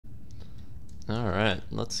Alright,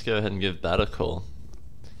 let's go ahead and give that a call.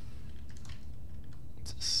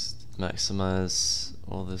 Just maximize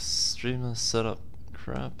all this streamer setup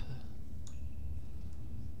crap.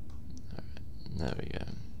 Alright, there we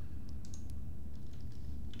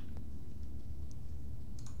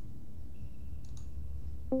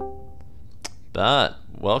go. But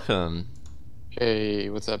welcome. Hey,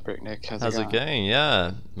 what's up, Bricknick? How's it going?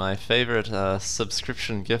 Yeah, my favorite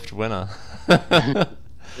subscription gift winner.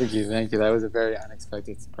 Thank you. That was a very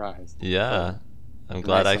unexpected surprise. Yeah, I'm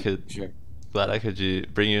glad I Nice, could. sure. Glad I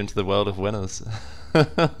could bring you into the world of winners.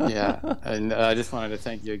 Yeah, and I just wanted to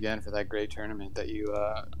thank you again for that great tournament that you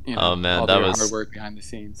know, Oh man, all that your was hard work behind the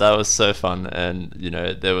scenes. that was so fun, and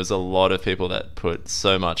there was a lot of people that put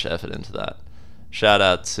so much effort into that. Shout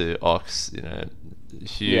out to Ox,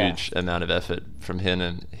 huge amount of effort from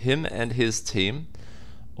him and his team.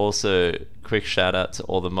 Also, quick shout out to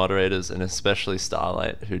all the moderators and especially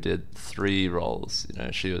Starlight, who did 3 roles.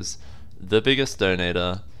 She was the biggest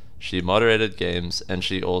donator. She moderated games, and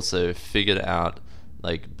she also figured out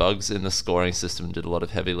like bugs in the scoring system. Did a lot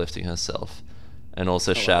of heavy lifting herself. And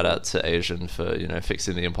also shout out to Asian for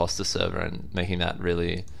fixing the imposter server and making that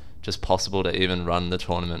really just possible to even run the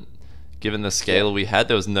tournament. Given the scale we had,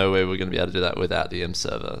 there was no way we were going to be able to do that without the M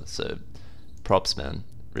server. So, props, man.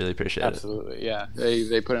 Really appreciate it. Absolutely, yeah.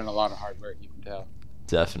 They put in a lot of hard work. You can tell.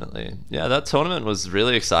 Definitely. Yeah, that tournament was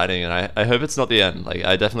really exciting, and I hope it's not the end. Like,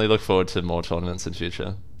 I definitely look forward to more tournaments in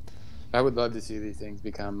future. I would love to see these things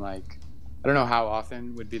become like, I don't know how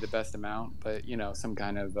often would be the best amount, but some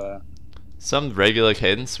kind of. Some regular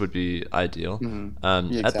cadence would be ideal. Yeah, At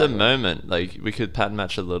the exactly. moment, like, we could pattern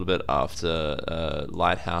match a little bit after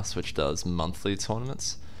Lighthouse, which does monthly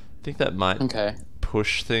tournaments. I think that might Okay.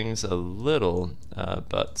 push things a little,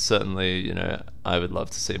 but certainly, I would love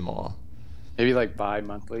to see more. Maybe like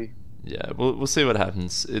bi-monthly. Yeah, we'll see what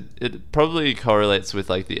happens. It probably correlates with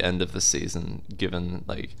like the end of the season, given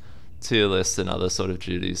like tier lists and other sort of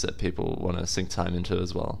duties that people want to sink time into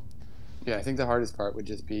as well. Yeah, I think the hardest part would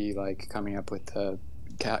just be like coming up with the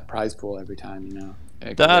prize pool every time.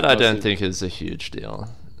 That I don't Mostly- think is a huge deal.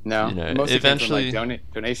 No, mostly Eventually, came from,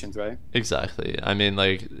 like, donations, right? exactly. I mean,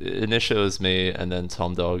 like, initially it was me and then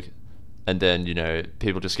Tom Dog, and then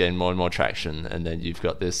people just gain more and more traction, and then you've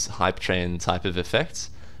got this hype train type of effect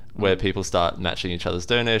where people start matching each other's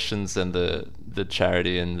donations, and the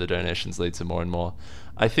charity and the donations lead to more and more.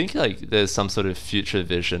 I think like there's some sort of future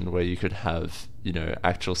vision where you could have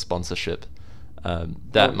actual sponsorship.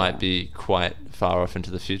 That might be quite far off into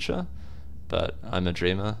the future, but I'm a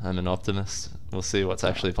dreamer. I'm an optimist. We'll see what's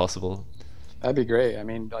actually possible. That'd be great. I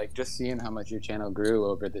mean, like just seeing how much your channel grew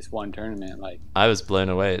over this one tournament, like I was blown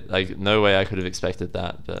away. Like, no way I could have expected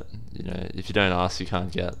that. But if you don't ask, you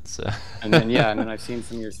can't get. So. and then and then I've seen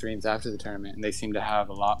some of your streams after the tournament, and they seem to have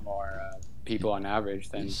a lot more people on average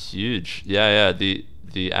than. Huge. Yeah.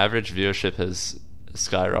 The average viewership has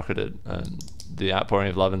skyrocketed. The outpouring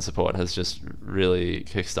of love and support has just really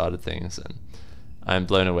kickstarted things, and I'm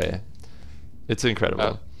blown away. It's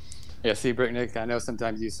incredible. Yeah, see, Bricknick, I know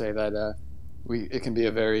sometimes you say that it can be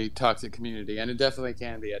a very toxic community, and it definitely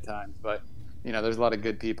can be at times. But there's a lot of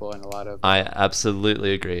good people and a lot of. I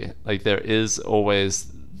absolutely agree. Like, there is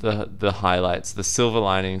always the highlights, the silver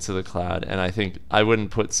lining to the cloud, and I think I wouldn't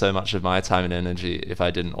put so much of my time and energy if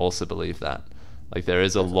I didn't also believe that. Like, there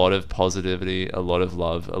is a lot of positivity, a lot of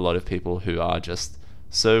love, a lot of people who are just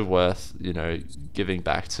so worth giving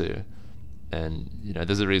back to. And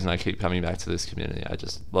there's a reason I keep coming back to this community. I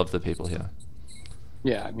just love the people here.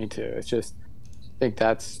 Yeah, me too. It's just, I think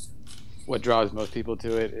that's what draws most people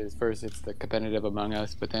to it. Is first it's the competitive among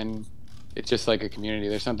us, but then it's just like a community.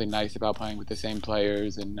 There's something nice about playing with the same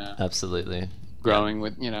players and Absolutely. growing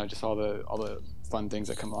with just all the fun things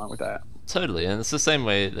that come along with that. Totally, and it's the same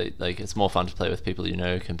way that like it's more fun to play with people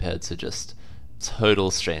compared to just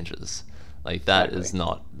total strangers. Like, that is Exactly.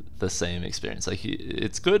 not the same experience. Like,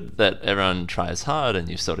 it's good that everyone tries hard and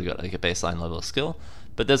you've sort of got like a baseline level of skill,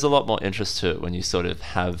 but there's a lot more interest to it when you sort of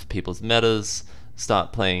have people's metas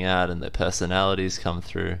start playing out and their personalities come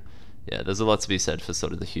through. Yeah, there's a lot to be said for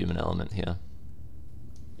sort of the human element here.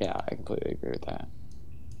 Yeah, I completely agree with that.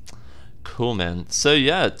 Cool, man. So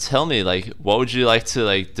yeah, tell me, like, what would you like to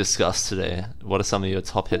like discuss today? What are some of your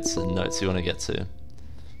top hits and notes you want to get to?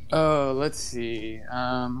 Oh, let's see.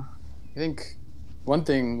 I think one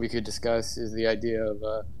thing we could discuss is the idea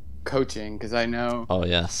of coaching, because I know Oh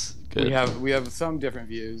yes, good. we have some different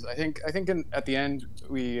views. I think at the end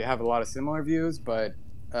we have a lot of similar views, but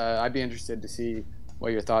I'd be interested to see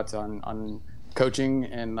what your thoughts on coaching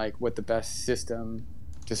and like what the best system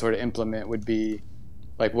to sort of implement would be.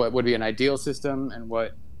 Like, what would be an ideal system, and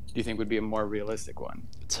what do you think would be a more realistic one?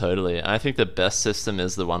 Totally. I think the best system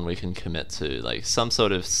is the one we can commit to. Like some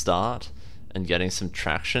sort of start and getting some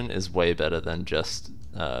traction is way better than just,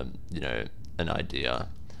 an idea.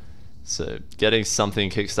 So getting something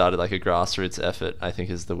kickstarted, like a grassroots effort, I think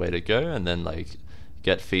is the way to go, and then like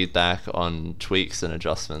get feedback on tweaks and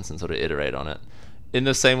adjustments and sort of iterate on it. In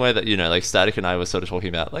the same way that, like Static and I were sort of talking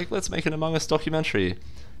about, like, let's make an Among Us documentary.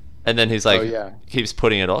 And then he's like, keeps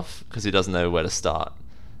putting it off because he doesn't know where to start.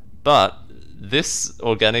 But this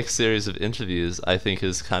organic series of interviews, I think,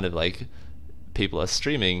 is kind of like people are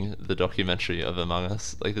streaming the documentary of Among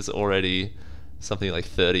Us. Like, there's already something like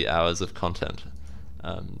 30 hours of content.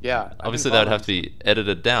 Obviously, that would have to be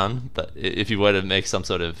edited down, but if you were to make some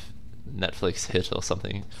sort of Netflix hit or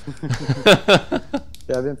something.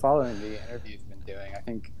 Yeah, I've been following the interviews you've been doing. I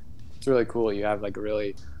think it's really cool. You have like a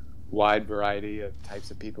really wide variety of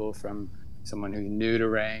types of people, from someone who's new to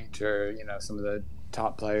ranked, or some of the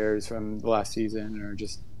top players from the last season, or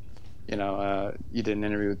just you did an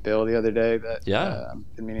interview with Bill the other day that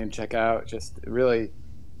I've been meaning to check out. Just really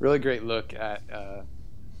great look at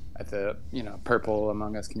the Purple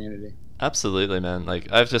Among Us community. Absolutely, man.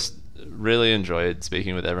 Like, I've just really enjoyed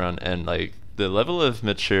speaking with everyone, and like the level of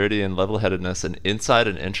maturity and level-headedness and insight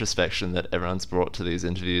and introspection that everyone's brought to these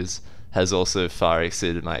interviews has also far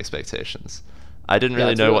exceeded my expectations. I didn't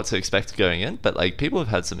really know what to expect going in, but like people have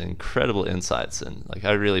had some incredible insights, and like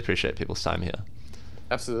I really appreciate people's time here.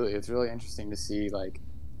 Absolutely. It's really interesting to see like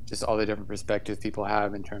just all the different perspectives people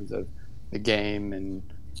have in terms of the game and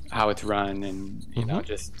how it's run, and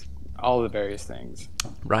just all the various things.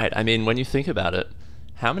 Right. I mean, when you think about it,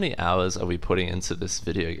 how many hours are we putting into this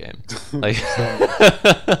video game? Like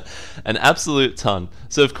an absolute ton.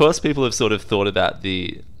 So of course people have sort of thought about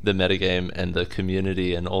the metagame and the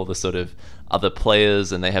community and all the sort of other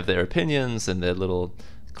players, and they have their opinions and their little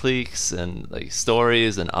cliques and like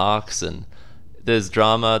stories and arcs, and there's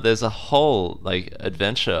drama. There's a whole like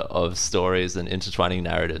adventure of stories and intertwining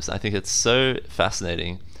narratives. I think it's so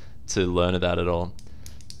fascinating to learn about it all.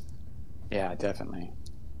 Yeah, definitely.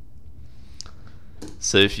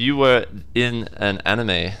 So if you were in an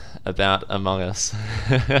anime about Among Us,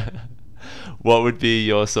 what would be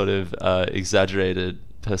your sort of exaggerated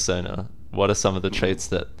persona? What are some of the traits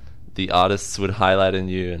that the artists would highlight in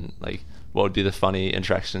you, and like what would be the funny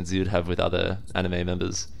interactions you'd have with other anime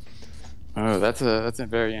members? Oh, that's a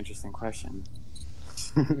very interesting question.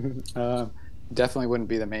 Definitely wouldn't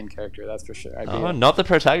be the main character, that's for sure. Not the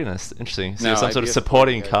protagonist. Interesting. So some sort of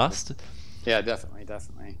supporting cast. Yeah, definitely.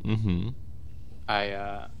 Mm-hmm.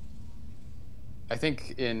 I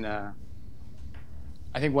think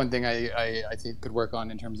I think one thing I think could work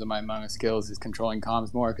on in terms of my Among Us skills is controlling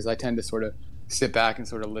comms more, because I tend to sort of sit back and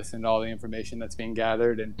sort of listen to all the information that's being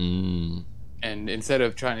gathered, and instead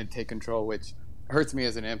of trying to take control, which hurts me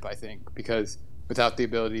as an imp, I think, because without the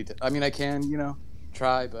ability to, I mean, I can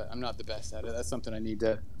try, but I'm not the best at it. That's something I need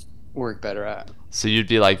to work better at. So you'd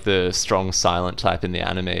be like the strong silent type in the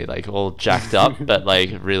anime, like all jacked up but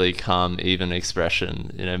like really calm, even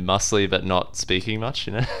expression, muscly but not speaking much,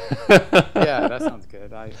 Yeah, that sounds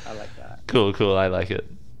good. I like that. Cool, I like it.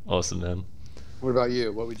 Awesome, man. What about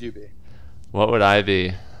you? What would you be? What would I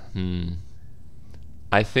be?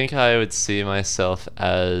 I think I would see myself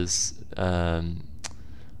as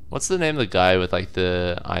what's the name of the guy with like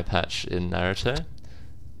the eye patch in Naruto?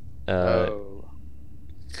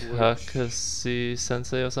 Kakashi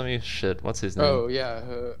Sensei or something? Shit, what's his name? Oh yeah,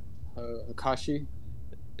 Akashi.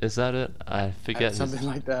 Is that it? I forget. Something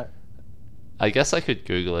like that. I guess I could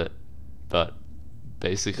Google it, but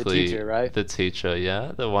basically the teacher, right? The teacher,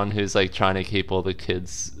 yeah, the one who's like trying to keep all the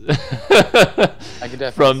kids. I could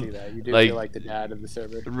definitely see that. You do feel like the dad of the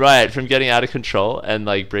server. Right, from getting out of control and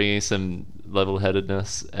like bringing some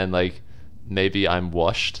level-headedness, and like maybe I'm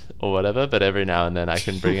washed or whatever, but every now and then I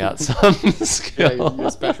can bring out some skill. Yeah,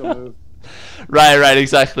 your special move. Right,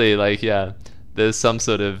 exactly. Like, yeah, there's some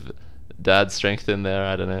sort of dad strength in there.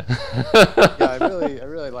 I don't know. Yeah, I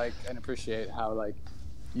really like and appreciate how like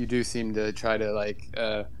you do seem to try to like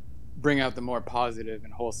bring out the more positive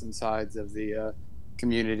and wholesome sides of the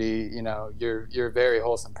community. You're a very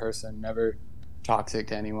wholesome person, never toxic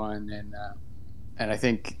to anyone, and I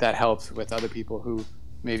think that helps with other people who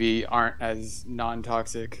maybe aren't as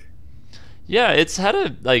non-toxic. Yeah, it's had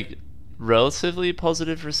a like relatively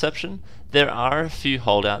positive reception. There are a few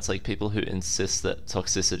holdouts, like people who insist that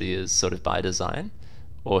toxicity is sort of by design,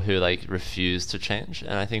 or who like refuse to change,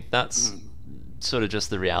 and I think that's sort of just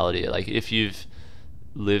the reality. Like, if you've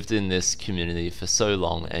lived in this community for so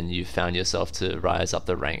long and you found yourself to rise up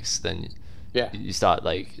the ranks, then you start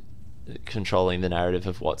like controlling the narrative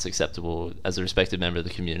of what's acceptable as a respected member of the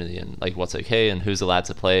community, and like what's okay and who's allowed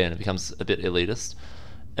to play, and it becomes a bit elitist.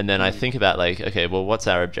 And then I think about like, okay, well, what's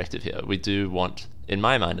our objective here? We do want, in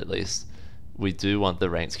my mind at least, we do want the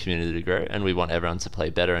ranked community to grow, and we want everyone to play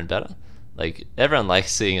better and better. Like, everyone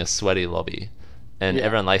likes seeing a sweaty lobby, and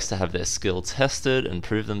everyone likes to have their skill tested and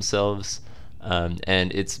prove themselves.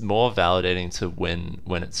 And it's more validating to win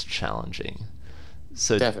when it's challenging.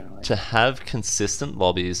 So Definitely. to have consistent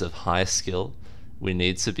lobbies of high skill, we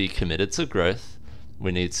need to be committed to growth.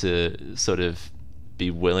 We need to sort of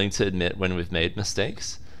be willing to admit when we've made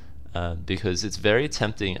mistakes, because it's very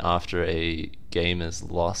tempting after a game is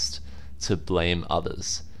lost to blame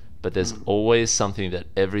others. But there's always something that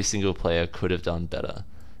every single player could have done better.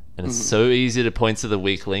 And it's so easy to point to the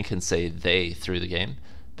weak link and say they threw the game.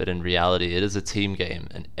 But in reality, it is a team game,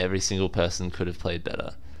 and every single person could have played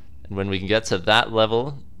better. And when we can get to that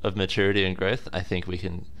level of maturity and growth, I think we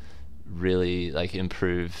can really like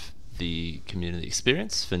improve the community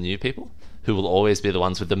experience for new people, who will always be the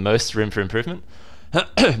ones with the most room for improvement.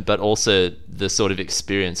 But also the sort of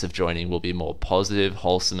experience of joining will be more positive,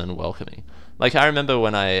 wholesome, and welcoming. Like, I remember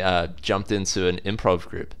when I jumped into an improv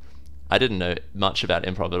group, I didn't know much about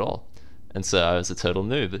improv at all. And so I was a total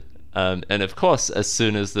noob. And of course, as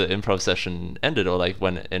soon as the improv session ended, or like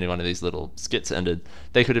when any one of these little skits ended,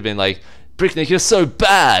 they could have been like, Bricknick, you're so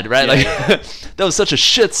bad, right? Like, that was such a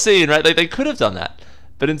shit scene, right? Like, they could have done that.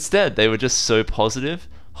 But instead, they were just so positive,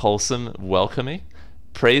 wholesome, welcoming,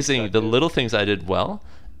 praising the little things I did well,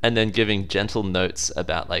 and then giving gentle notes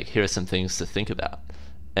about like, here are some things to think about.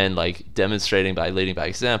 And like demonstrating by leading by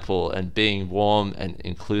example, and being warm and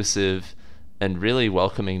inclusive, and really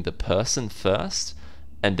welcoming the person first,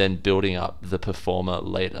 and then building up the performer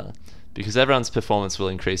later. Because everyone's performance will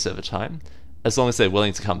increase over time, as long as they're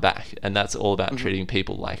willing to come back. And that's all about treating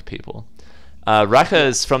people like people.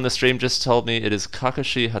 Raka's from the stream just told me it is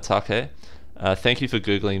Kakashi Hatake. Thank you for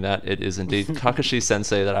Googling that. It is indeed Kakashi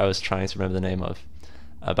Sensei that I was trying to remember the name of.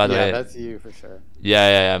 By the way, that's you for sure.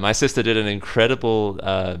 Yeah. My sister did an incredible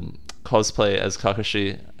cosplay as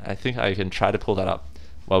Kakashi. I think I can try to pull that up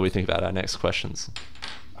while we think about our next questions.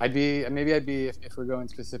 I'd be if we're going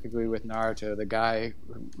specifically with Naruto, the guy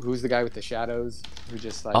who's the guy with the shadows who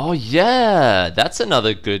just like. Oh yeah, that's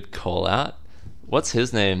another good call out. What's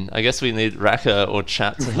his name? I guess we need Raka or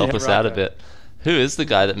chat to help us out a bit. Who is the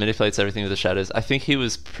guy that manipulates everything with the shadows? I think he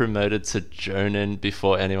was promoted to Jonin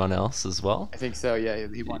before anyone else as well. I think so. Yeah,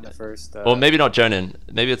 he won the first. Or maybe not Jonin.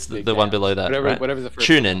 Maybe it's the one below that. Whatever's the first.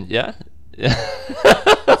 Chunin. Yeah.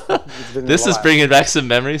 This is bringing back some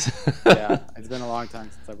memories. Yeah, it's been a long time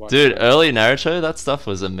since I've watched. Dude, early Naruto, that stuff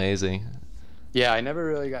was amazing. Yeah, I never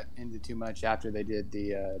really got into too much after they did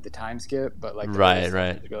the time skip, but like right, it's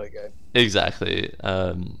really good. Exactly.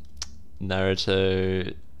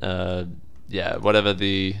 Naruto, yeah, whatever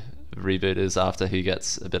the reboot is after he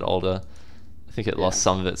gets a bit older, I think it lost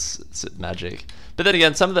some of its magic. But then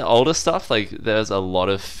again, some of the older stuff, like there's a lot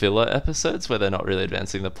of filler episodes where they're not really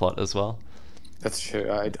advancing the plot as well. That's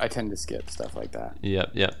true. I tend to skip stuff like that.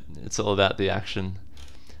 Yep. It's all about the action.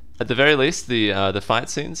 At the very least, the fight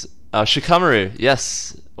scenes. Shikamaru,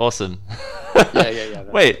 yes, awesome. Yeah.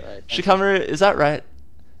 Wait, right. Shikamaru, is that right?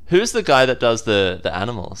 Who's the guy that does the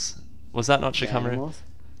animals? Was that not Shikamaru?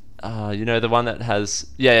 You know, the one that has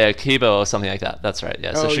Kibo or something like that. That's right.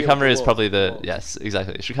 Yeah. So Shikamaru is probably the yes,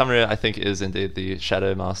 exactly. Shikamaru, I think, is indeed the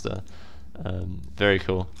Shadow Master. Very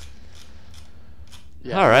cool.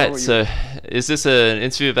 Yeah, all right, so is this an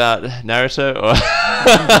interview about Naruto or?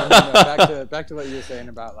 No, back to what you were saying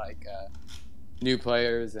about like new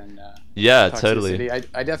players and yeah, toxicity. Totally.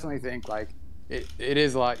 I definitely think like it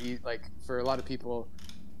is a lot like for a lot of people,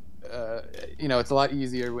 you know, it's a lot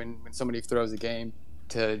easier when somebody throws a game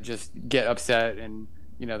to just get upset and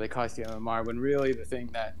you know they cost you MMR, when really the thing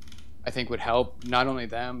that I think would help not only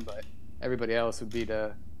them but everybody else would be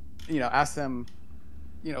to you know ask them,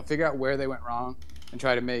 you know, figure out where they went wrong and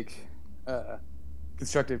try to make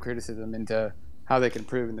constructive criticism into how they can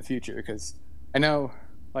improve in the future. Because I know,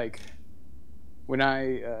 like, when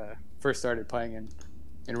I first started playing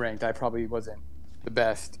in ranked, I probably wasn't the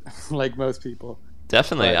best, like most people.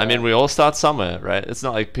 Definitely. But, I mean, we all start somewhere, right? It's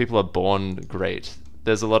not like people are born great.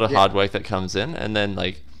 There's a lot of hard work that comes in, and then,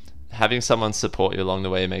 like, having someone support you along the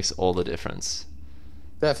way makes all the difference.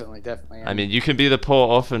 Definitely. I mean, you can be the poor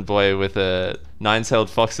orphan boy with a nine-tailed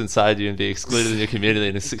fox inside you and be excluded in your community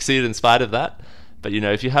and succeed in spite of that. But, you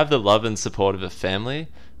know, if you have the love and support of a family,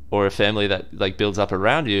 or a family that, like, builds up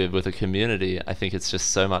around you with a community, I think it's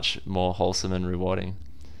just so much more wholesome and rewarding.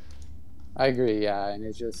 I agree, yeah. And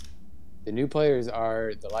it's just, the new players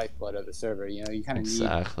are the lifeblood of the server. You know, you kind of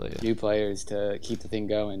need new players to keep the thing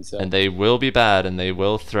going. So. And they will be bad and they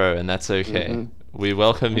will throw, and that's okay. We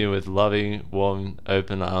welcome you with loving, warm,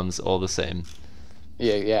 open arms all the same.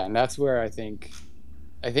 yeah, and that's where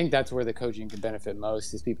I think that's where the coaching can benefit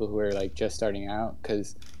most is people who are like just starting out.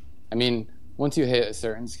 Because, I mean, once you hit a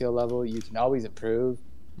certain skill level, you can always improve.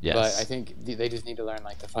 But I Yes. think they just need to learn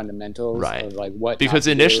like the fundamentals Right. of like what not Because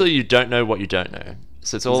to do. initially you don't know what you don't know.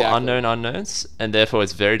 So it's all Exactly. unknown unknowns, and therefore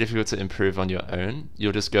it's very difficult to improve on your own.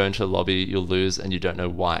 You'll just go into a lobby, you'll lose, and you don't know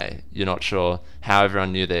why. You're not sure how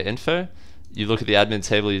everyone knew their info. You look at the admin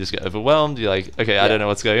table, you just get overwhelmed. You're like, okay, I don't Yeah. know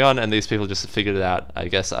what's going on, and these people just figured it out. I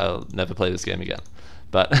guess I'll never play this game again.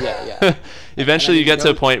 But Yeah. Yeah. And I eventually you mean, get to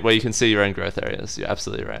a go. point where you can see your own growth areas. You're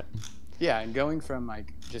absolutely right. Yeah, and going from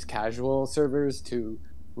like just casual servers to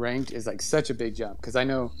ranked is like such a big jump because I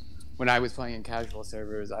know when I was playing in casual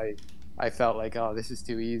servers, I felt like, oh, this is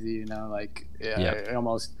too easy, you know, like Yeah. it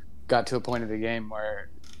almost got to a point of the game where,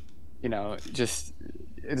 you know, just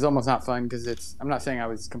it's almost not fun because it's I'm not saying I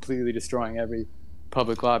was completely destroying every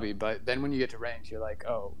public lobby, but then when you get to ranked, you're like,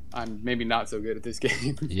 oh, I'm maybe not so good at this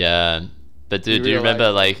game. Yeah. But You dude, do you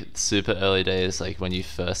remember realize like, like super early days, like when you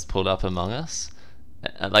first pulled up Among Us?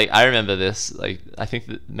 Like I remember this, like I think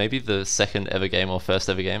that maybe the second ever game or first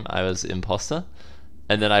ever game, I was imposter,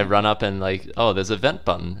 and then I run up and like, oh, there's a vent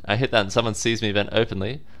button. I hit that and someone sees me vent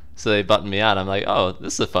openly, so they button me out. I'm like, oh,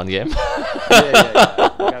 this is a fun game. yeah.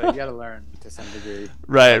 You gotta learn to some degree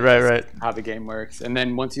Right, like right, right. how the game works, and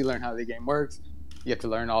then once you learn how the game works, you have to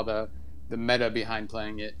learn all the meta behind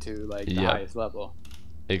playing it to like the Yep, highest level.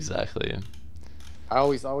 exactly. I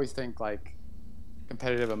always think like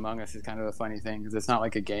competitive Among Us is kind of a funny thing because it's not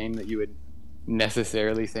like a game that you would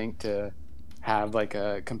necessarily think to have like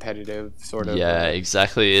a competitive sort of Yeah,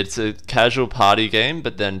 exactly. It's a casual party game,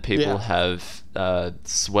 but then people yeah. have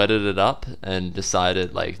sweated it up and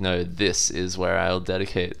decided, like, no, this is where I'll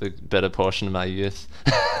dedicate the better portion of my youth.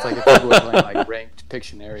 It's like if people were playing like ranked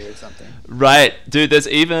Pictionary or something. Right, dude. There's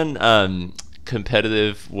even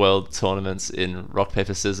competitive world tournaments in rock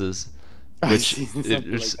paper scissors, I've which seen it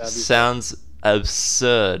something like just that before. sounds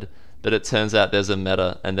absurd, but it turns out there's a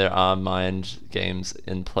meta and there are mind games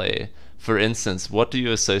in play. For instance, what do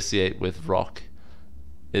you associate with rock?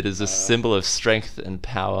 It is a Uh, symbol of strength and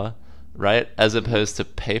power, right? As mhm. opposed to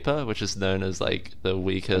paper, which is known as like the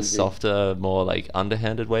weaker, Flimsy. softer, more like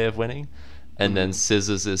underhanded way of winning. And then Hmm.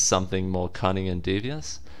 scissors is something more cunning and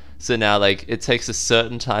devious. So now, like, it takes a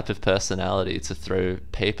certain type of personality to throw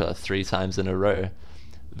paper 3 times in a row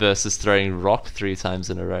versus throwing rock 3 times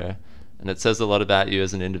in a row. And it says a lot about you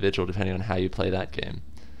as an individual depending on how you play that game.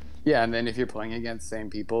 Yeah, and then if you're playing against the same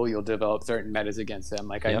people, you'll develop certain metas against them.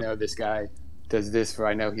 Like I Yep. know this guy does this for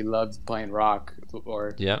I know he loves playing rock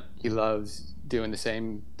or Yep. he loves doing the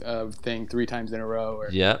same thing 3 times in a row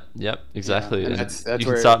or Yep. Yep. yeah, Exactly. and And that's you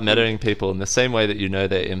can where start metaing people in the same way that you know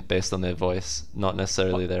they're imp based on their voice, not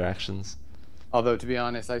necessarily their actions. although to be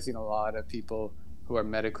honest, I've seen a lot of people who are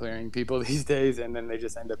meta clearing people these days, and then they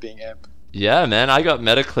just end up being imp. Yeah, man, I got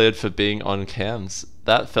meta cleared for being on cams.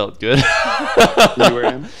 That felt good. You were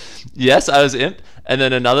imp. Yes, I was imp. And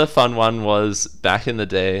then another fun one was back in the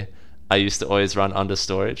day, I used to always run under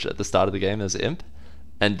storage at the start of the game as imp.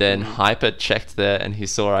 And then Mhm. Hyper checked there and he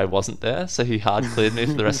saw I wasn't there, so he hard cleared me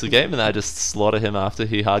for the rest of the game, and I just slaughter him after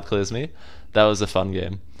he hard clears me. That was a fun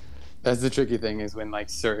game. That's the tricky thing is when like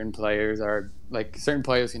certain players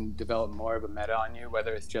can develop more of a meta on you,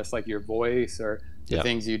 whether it's just like your voice or the Yep.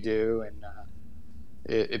 things you do, and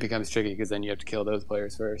it becomes tricky because then you have to kill those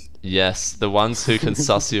players first. Yes, the ones who can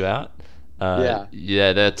suss you out. Yeah,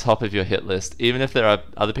 Yeah, they're top of your hit list. Even if there are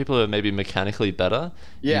other people who are maybe mechanically better,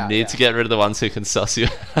 you need to yeah, get rid of the ones who can suss you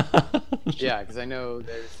out. yeah. Because I know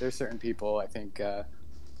there's certain people. I think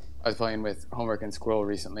I was playing with Homework and Squirrel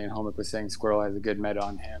recently, and Homework was saying Squirrel has a good meta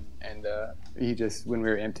on him, and he just when we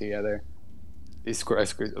were imp together, he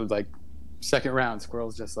like second round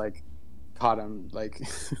Squirrel's just like caught him like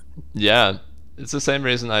Yeah, it's the same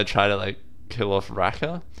reason I try to like kill off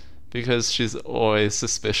Raka, because she's always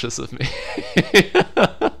suspicious of me.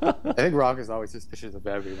 I think Rock is always suspicious of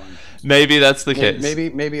everyone. Maybe that's the Maybe case.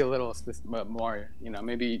 maybe a little more, you know,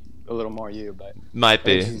 maybe a little more you, but Might I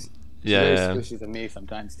think be. she's Yeah, very yeah. suspicious of me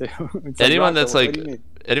sometimes too. It's like Anyone Rocco, that's what do like you mean?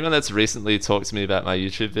 anyone that's recently talked to me about my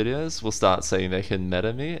YouTube videos will start saying they can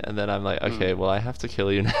meta me, and then I'm like, okay, Mm. well I have to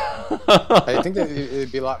kill you now. I think that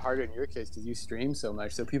it'd be a lot harder in your case because you stream so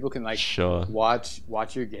much, so people can like Sure. watch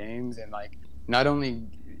your games and like not only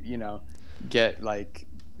you know get like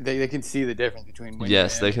they can see the difference between when you're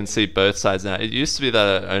Yes, they imp can and see both sides now. It used to be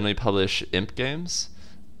that I only publish imp games,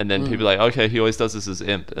 and then people mm, are like, okay, he always does this as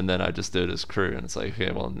imp, and then I just do it as crew, and it's like,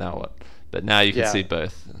 okay, well now what? But now you can yeah. see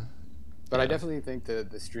both. But I Yeah. definitely think the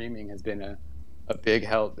streaming has been a big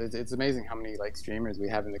help. It's amazing how many like streamers we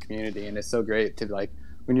have in the community, and it's so great to like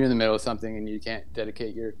when you're in the middle of something and you can't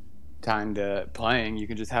dedicate your time to playing, you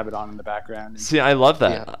can just have it on in the background. See, I love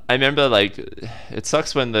that. Yeah. I remember, like, it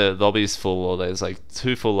sucks when the lobby's full or there's like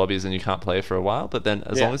 2 full lobbies and you can't play for a while, but then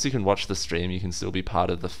as long as you can watch the stream, you can still be part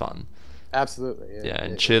of the fun. Absolutely. Yeah,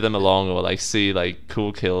 and cheer them along, or like see like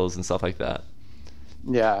cool kills and stuff like that.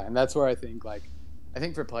 Yeah, and that's where I think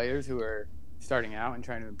for players who are starting out and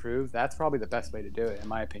trying to improve, that's probably the best way to do it, in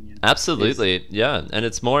my opinion. Absolutely, yeah, and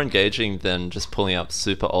it's more engaging than just pulling up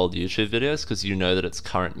super old YouTube videos because you know that it's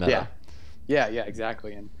current meta. Yeah,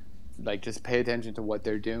 exactly. And like just pay attention to what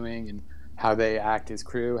they're doing and how they act as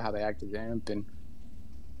crew, how they act as imp,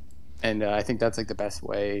 and I think that's like the best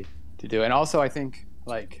way to do it. And also, I think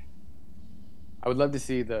like I would love to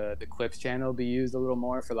see the clips channel be used a little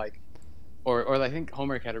more for like, or I think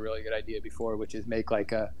Homework had a really good idea before, which is make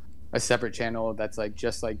like a separate channel that's like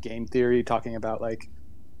just like game theory, talking about like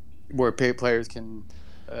where players can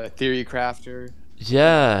theory crafter.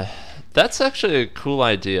 Yeah, that's actually a cool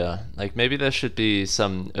idea. Like maybe there should be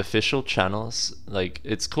some official channels. Like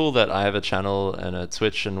it's cool that I have a channel and a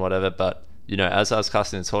Twitch and whatever, but you know, as I was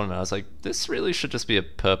casting the tournament, I was like, this really should just be a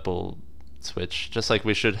purple Twitch, just like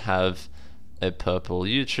we should have a purple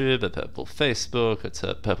YouTube, a purple Facebook,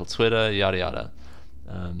 a purple Twitter, yada yada.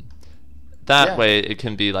 That way it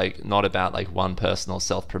can be like not about like one personal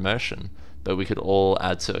self-promotion, but we could all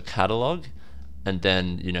add to a catalog, and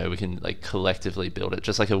then you know we can like collectively build it,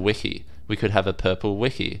 just like a wiki. We could have a purple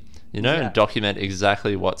wiki, you know, and document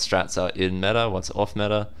exactly what strats are in meta, what's off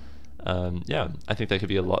meta. Yeah, I think there could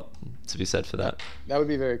be a lot to be said for that. That would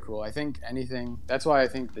be very cool. I think anything, that's why I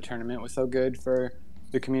think the tournament was so good for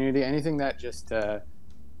the community. Anything that just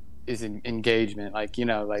is engagement, like, you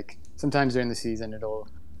know, like sometimes during the season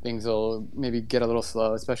things will maybe get a little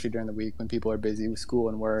slow, especially during the week when people are busy with school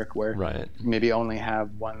and work, where maybe only have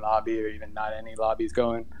one lobby or even not any lobbies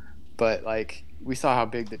going. But like we saw how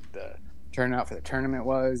big the turnout for the tournament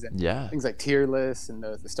was, and things like tier lists and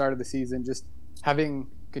the start of the season, just having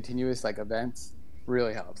continuous like events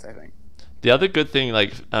really helps, I think. The other good thing,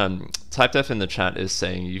 like TypeDef in the chat is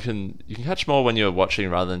saying you can catch more when you're watching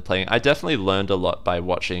rather than playing. I definitely learned a lot by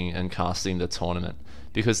watching and casting the tournament,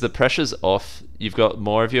 because the pressure's off. You've got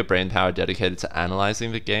more of your brain power dedicated to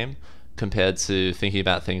analyzing the game compared to thinking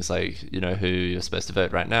about things like, you know, who you're supposed to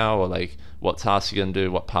vote right now, or like what tasks you're going to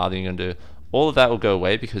do, what pathing you're going to do. All of that will go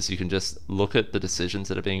away because you can just look at the decisions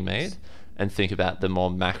that are being made and think about the more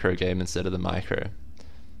macro game instead of the micro.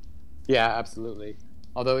 Yeah, absolutely.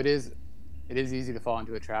 Although it is easy to fall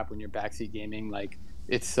into a trap when you're backseat gaming. Like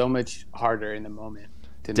it's so much harder in the moment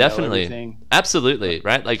to know everything. Absolutely,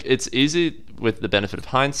 right? Like it's easy with the benefit of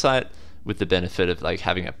hindsight, with the benefit of like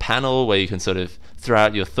having a panel where you can sort of throw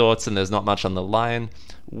out your thoughts and there's not much on the line.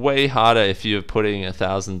 Way harder if you're putting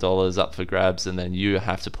 $1,000 up for grabs and then you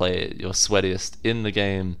have to play it your sweatiest in the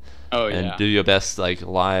game and do your best like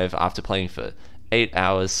live after playing for 8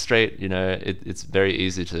 hours straight. You know, it's very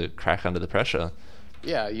easy to crack under the pressure.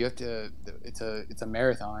 Yeah, you have to. It's a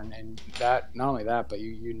marathon, and that not only that, but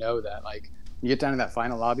you know that like you get down to that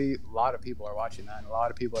final lobby, a lot of people are watching that, and a lot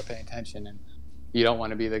of people are paying attention, and you don't want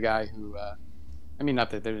to be the guy who. I mean, not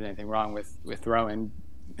that there's anything wrong with throwing.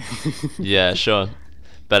 Yeah, sure,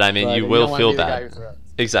 but I mean, you will feel bad.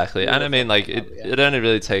 Exactly, and I mean, like it only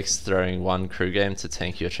really takes throwing one crew game to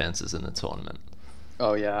tank your chances in the tournament.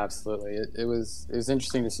 Oh yeah, absolutely. It was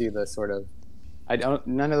interesting to see the sort of.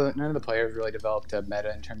 None of the players really developed a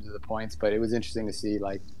meta in terms of the points, but it was interesting to see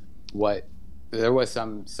like what there was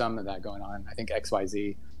some of that going on. I think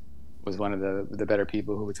XYZ was one of the better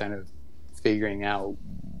people who was kind of figuring out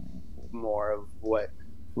more of what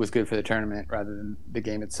was good for the tournament rather than the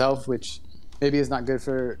game itself, which maybe is not good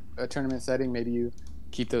for a tournament setting. Maybe you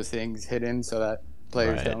keep those things hidden so that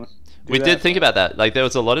players don't. We did think about that. Like there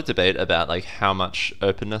was a lot of debate about like how much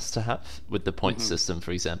openness to have with the point system,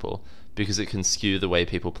 for example, because it can skew the way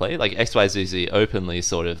people play. Like XYZZ openly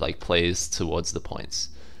sort of like plays towards the points,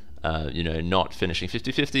 you know, not finishing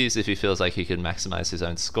 50-50s if he feels like he can maximize his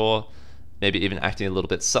own score, maybe even acting a little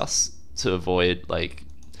bit sus to avoid like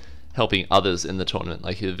helping others in the tournament.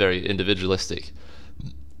 Like he's very individualistic,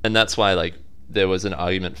 and that's why like there was an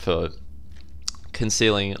argument for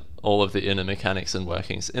concealing all of the inner mechanics and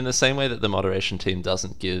workings, in the same way that the moderation team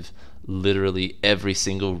doesn't give literally every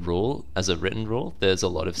single rule as a written rule. There's a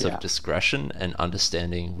lot of sort of discretion and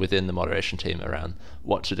understanding within the moderation team around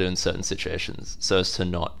what to do in certain situations, so as to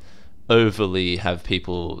not overly have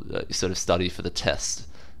people sort of study for the test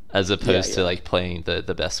as opposed to like playing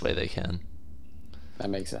the best way they can.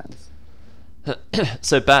 That makes sense.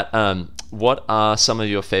 So Bat, what are some of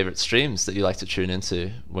your favorite streams that you like to tune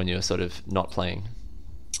into when you're sort of not playing?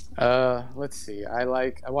 Let's see. I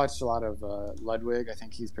watched a lot of Ludwig. I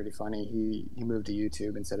think he's pretty funny. He moved to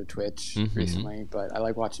YouTube instead of Twitch Hmm. recently, but I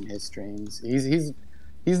like watching his streams. He's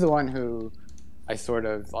the one who I sort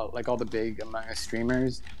of like all the big Among Us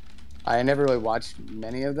streamers. I never really watched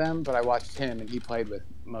many of them, but I watched him and he played with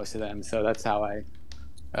most of them. So that's how I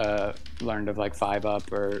learned of like Five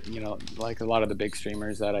Up or like a lot of the big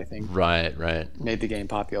streamers that I think Right, right. made the game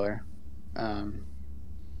popular. Um,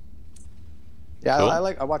 Yeah, Cool.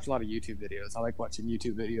 I watch a lot of YouTube videos. I like watching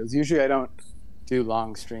YouTube videos. Usually, I don't do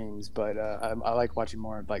long streams, but I like watching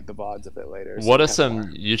more of like the VODs a bit later. So What are kind of some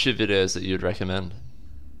more. YouTube videos that you'd recommend?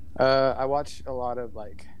 I watch a lot of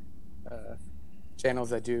like uh,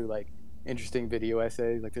 channels that do like interesting video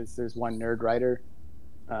essays. Like there's one Nerd Writer,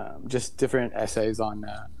 just different essays on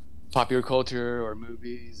popular culture or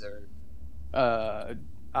movies or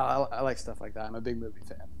I like stuff like that. I'm a big movie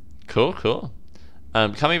fan. Cool, cool.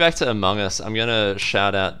 Coming back to Among Us, I'm gonna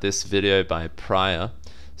shout out this video by Pryor.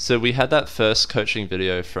 So we had that first coaching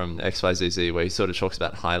video from XYZZ where he sort of talks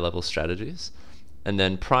about high level strategies. And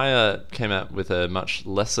then Pryor came out with a much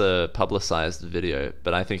lesser publicized video,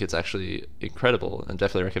 but I think it's actually incredible and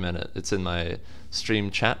definitely recommend it. It's in my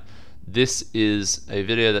stream chat. This is a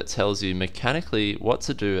video that tells you mechanically what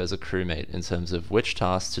to do as a crewmate in terms of which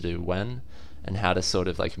tasks to do when and how to sort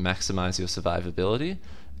of like maximize your survivability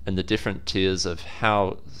and the different tiers of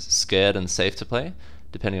how scared and safe to play,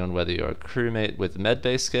 depending on whether you're a crewmate with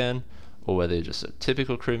med-based scan or whether you're just a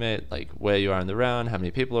typical crewmate, like where you are in the round, how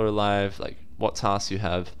many people are alive, like what tasks you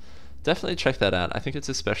have. Definitely check that out. I think it's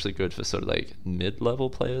especially good for sort of like mid-level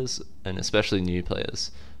players and especially new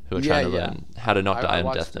players who are Yeah, trying to yeah. learn how to not I die in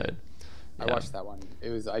watched Death it. Node. I Yeah. watched that one. It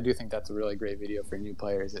was. I do think that's a really great video for new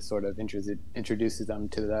players. It sort of introduces them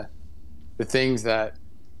to the things that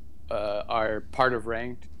are part of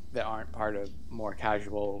ranked that aren't part of more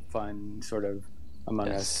casual, fun sort of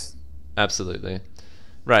Among Yes. Us. Absolutely.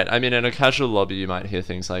 Right. I mean, in a casual lobby, you might hear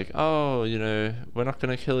things like, "Oh, we're not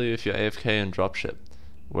going to kill you if you're AFK and dropship."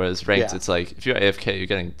 Whereas ranked, Yeah. it's like if you're AFK, you're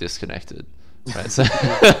getting disconnected, right? So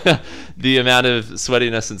Yeah. the amount of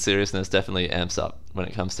sweatiness and seriousness definitely amps up when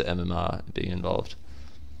it comes to MMR being involved.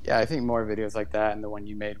 Yeah, I think more videos like that and the one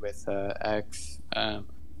you made with X. I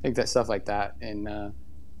think that stuff like that in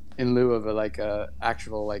lieu of a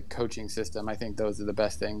actual like coaching system. I think those are the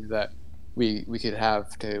best things that we could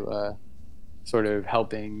have to sort of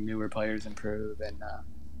helping newer players improve and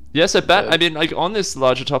Yeah, so the I mean, like on this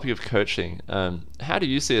larger topic of coaching, how do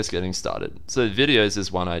you see us getting started? So videos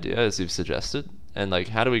is one idea, as you've suggested, and like,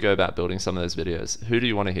 how do we go about building some of those videos? Who do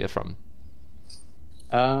you want to hear from?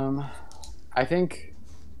 um, I think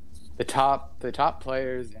the top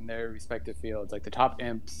players in their respective fields, like the top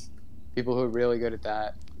imps, people who are really good at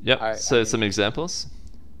that. Yep. I So some mean, examples.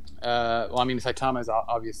 well, I mean, Saitama is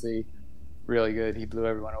obviously really good. He blew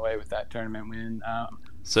everyone away with that tournament win.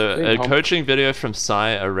 So I think a coaching video from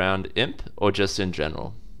Sai around Imp or just in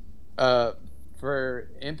general? uh, for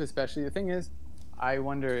Imp especially, the thing is, I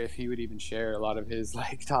wonder if he would even share a lot of his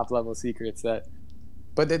like top level secrets that.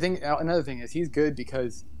 But another thing is, he's good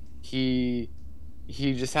because he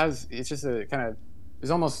he just has. It's just a kind of.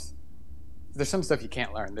 There's some stuff you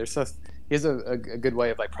can't learn. He has a good way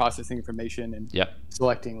of like processing information and Yep.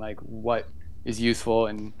 selecting like what is useful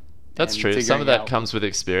That's and true. Some of figuring that out. comes with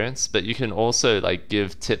experience, but you can also like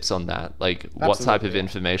give tips on that, like what type Absolutely, of yeah.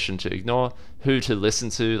 information to ignore, who to listen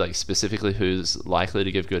to, like specifically who's likely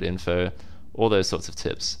to give good info, all those sorts of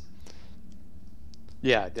tips.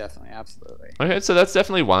 Yeah, definitely, absolutely. Okay, so that's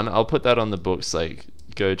definitely one. I'll put that on the books, like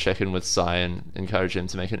go check in with Sai and encourage him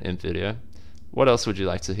to make an imp video. What else would you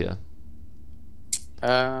like to hear?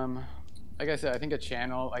 Um, like I said, I think a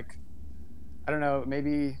channel like I don't know,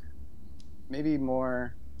 maybe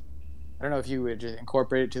more. I don't know if you would just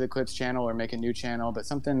incorporate it to the Clips channel or make a new channel, but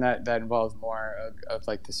something that involves more of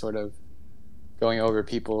like the sort of going over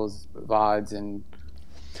people's VODs and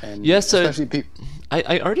Yeah, so especially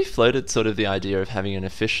I already floated sort of the idea of having an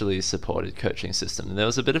officially supported coaching system, and there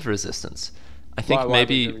was a bit of resistance. I think why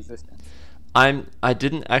was there maybe resistance? I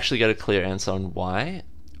didn't actually get a clear answer on why.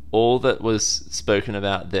 All that was spoken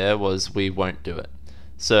about there was we won't do it.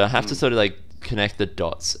 So I have to Mm. sort of like connect the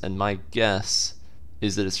dots, and my guess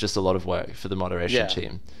is that it's just a lot of work for the moderation Yeah,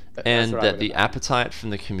 team, that's and what I that would the imagine. appetite from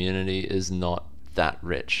the community is not that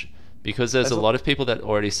rich because there's That's a what, lot of people that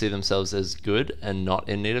already see themselves as good and not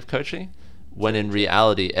in need of coaching, when in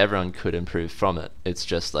reality everyone could improve from it. It's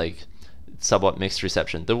just like somewhat mixed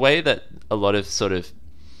reception. The way that a lot of sort of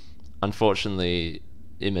unfortunately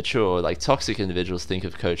immature, like toxic individuals think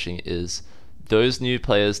of coaching is those new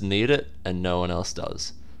players need it and no one else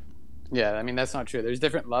does. yeah, I mean that's not true. There's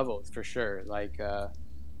different levels for sure. Like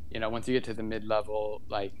once you get to the mid level,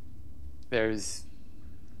 like there's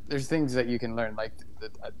things that you can learn, like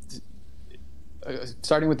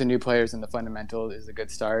starting with the new players and the fundamental is a good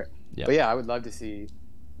start. Yep. But yeah, I would love to see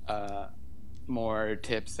more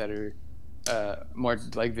tips that are more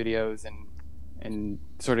like videos and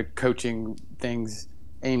sort of coaching things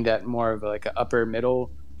aimed at more of like an upper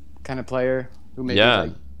middle kind of player who maybe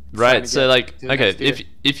like right. So like, okay,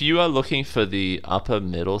 if you are looking for the upper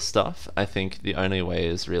middle stuff, I think the only way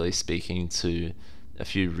is really speaking to a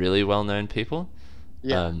few really well-known people.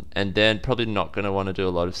 Yeah. And then probably not going to want to do a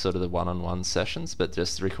lot of sort of the one-on-one sessions, but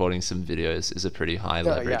just recording some videos is a pretty high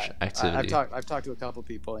leverage activity. I've talked to a couple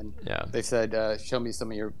people, and yeah, they said, show me some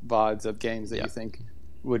of your VODs of games that you think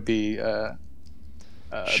would be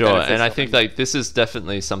sure. And I think like this is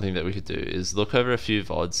definitely something that we could do, is look over a few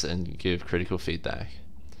VODs and give critical feedback.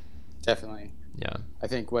 Definitely. Yeah. I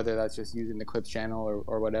think whether that's just using the Clips channel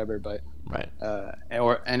or whatever, but right.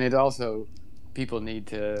 And it also, people need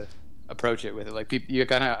to approach it with it, like people, you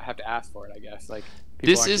kind of have to ask for it, I guess. Like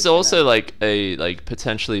this is also like a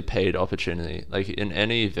potentially paid opportunity. Like in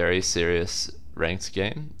any very serious ranked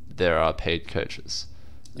game, there are paid coaches.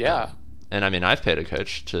 Yeah. And I mean, I've paid a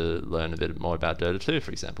coach to learn a bit more about Dota 2,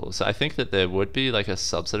 for example. So I think that there would be like a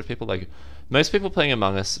subset of people, like most people playing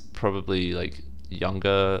Among Us, probably like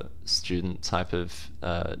younger student type of,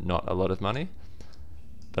 not a lot of money.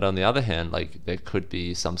 But on the other hand, like there could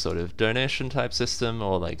be some sort of donation type system,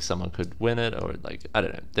 or like someone could win it, or like, I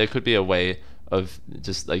don't know, there could be a way of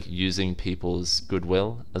just like using people's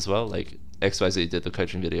goodwill as well. Like XYZ did the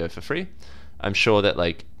coaching video for free. I'm sure that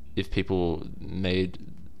like if people made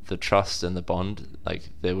the trust and the bond, like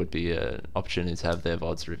there would be an opportunity to have their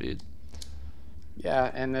VODs reviewed. Yeah,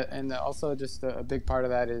 and also just a big part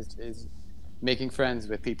of that is making friends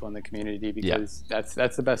with people in the community, because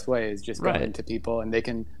that's the best way, is just going into people, and they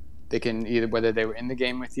can either, whether they were in the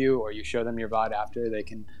game with you or you show them your VOD after, they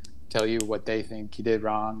can tell you what they think you did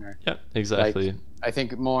wrong. Or exactly. Like, I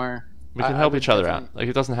think more we can help each other out. Like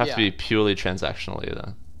it doesn't have to be purely transactional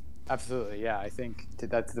either. Absolutely, yeah. I think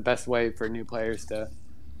that's the best way for new players to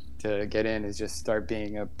get in, is just start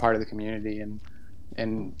being a part of the community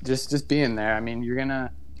and just being there. I mean, you're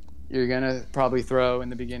gonna probably throw in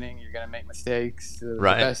the beginning. You're gonna make mistakes. The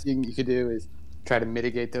best you could do is try to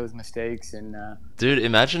mitigate those mistakes. And dude,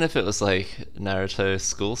 imagine if it was like Naruto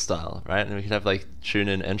school style, right? And we could have like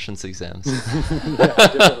tune-in entrance exams.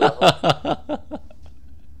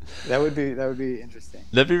 That would be interesting.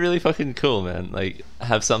 That'd be really fucking cool, man. Like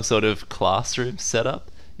have some sort of classroom set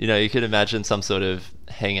up. You know, you could imagine some sort of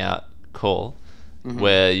hangout call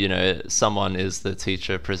where, you know, someone is the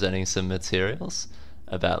teacher presenting some materials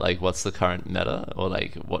about like what's the current meta, or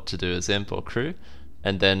like what to do as imp or crew,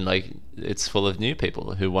 and then like it's full of new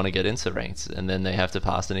people who want to get into ranked, and then they have to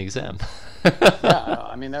pass an exam. Yeah,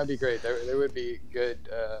 I mean that would be great. There would be good.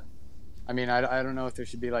 I mean, I don't know if there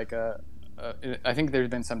should be like I think there's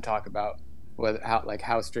been some talk about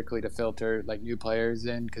how strictly to filter like new players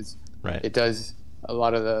in, because it does, a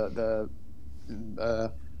lot of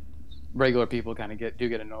the regular people kind of get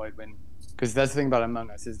annoyed when, because that's the thing about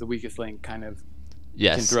Among Us, is the weakest link kind of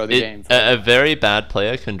can throw the game. A very bad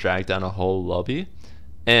player can drag down a whole lobby,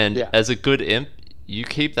 and as a good imp, you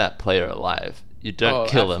keep that player alive. You don't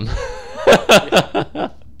kill him.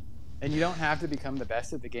 And you don't have to become the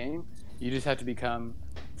best at the game. You just have to become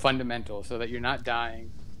fundamental, so that you're not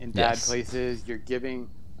dying in bad places. You're giving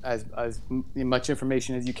as much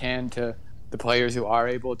information as you can to the players who are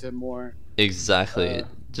able to more just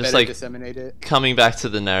like disseminate it. Coming back to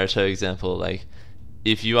the Naruto example, like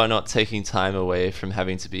if you are not taking time away from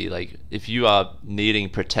having to be like, if you are needing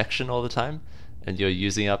protection all the time and you're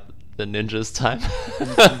using up the ninja's time,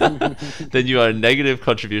 then you are a negative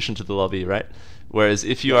contribution to the lobby, right? Whereas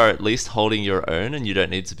if you are at least holding your own and you don't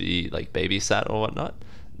need to be like babysat or whatnot,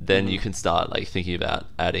 then you can start like thinking about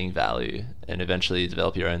adding value and eventually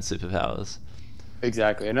develop your own superpowers.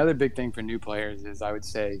 Exactly. Another big thing for new players is, I would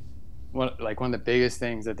say, one of the biggest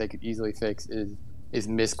things that they could easily fix is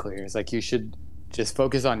misclears. Like, you should just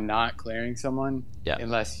focus on not clearing someone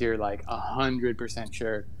unless you're like 100%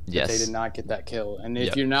 sure that they did not get that kill. And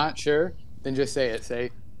if you're not sure, then just say it. Say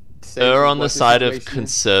err on the side of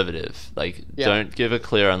conservative. Like, don't give a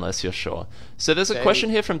clear unless you're sure. So there's a question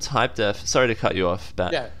here from TypeDef. Sorry to cut you off,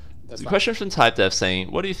 but there's a question from TypeDef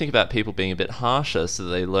saying, what do you think about people being a bit harsher so that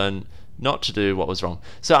they learn not to do what was wrong?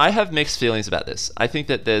 So I have mixed feelings about this. I think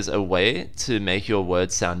that there's a way to make your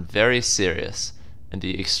words sound very serious and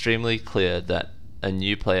be extremely clear that a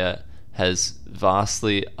new player has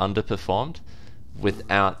vastly underperformed,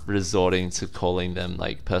 without resorting to calling them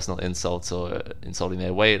like personal insults or insulting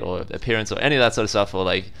their weight or appearance or any of that sort of stuff, or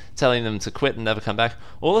like telling them to quit and never come back.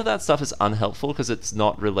 All of that stuff is unhelpful because it's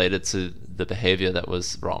not related to the behavior that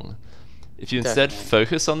was wrong. If you instead Definitely.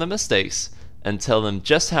 focus on the mistakes and tell them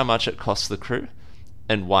just how much it costs the crew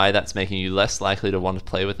and why that's making you less likely to want to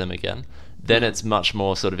play with them again, then it's much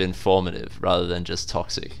more sort of informative rather than just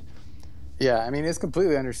toxic. Yeah, I mean, it's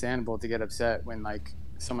completely understandable to get upset when like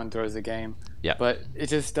someone throws a game. Yeah. But it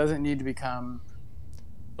just doesn't need to become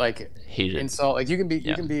like Heated. insult. Like you can be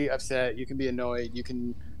Yeah. upset, you can be annoyed,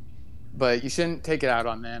 but you shouldn't take it out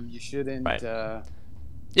on them. You shouldn't. Right.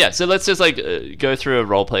 Yeah, so let's just like go through a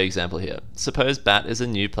roleplay example here. Suppose Bat is a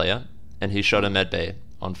new player and he shot a med bay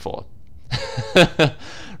on 4.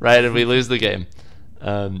 Right, and we lose the game.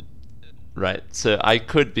 Right, so I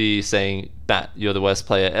could be saying, Bat, you're the worst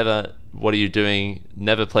player ever. What are you doing?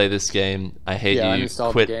 Never play this game. I hate you. Uninstall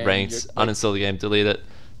the Quit game. ranked. You're, like, Uninstall the game. Delete it.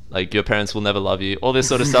 Like, your parents will never love you. All this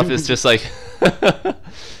sort of stuff is just like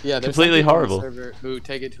Yeah, there's completely some people on the horrible. server who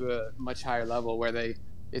take it to a much higher level where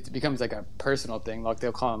it becomes like a personal thing. Like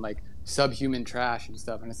they'll call them like subhuman trash and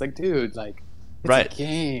stuff, and it's like, dude, like it's Right. a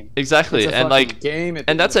game. Exactly, It's a and fucking like, game at the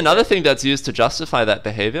and that's end of the another day. thing that's used to justify that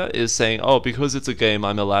behavior is saying, oh, because it's a game,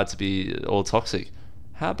 I'm allowed to be all toxic.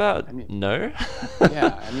 How about I mean- no?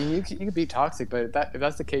 Yeah, I mean, you can be toxic, but if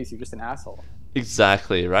that's the case, you're just an asshole.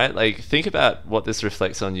 Exactly, right? Like, think about what this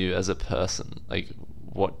reflects on you as a person. Like,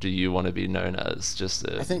 what do you want to be known as? Just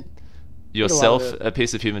I think yourself, of a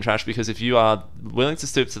piece of human trash? Because if you are willing to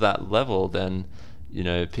stoop to that level, then, you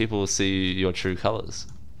know, people will see your true colors.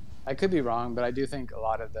 I could be wrong, but I do think a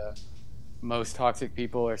lot of the most toxic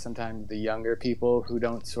people are sometimes the younger people who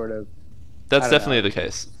don't sort of. That's I don't definitely know. the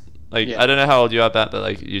case. Like, Yeah. I don't know how old you are, Bat, but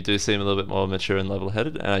like, you do seem a little bit more mature and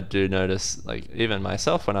level-headed. And I do notice, like, even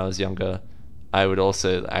myself when I was younger, I would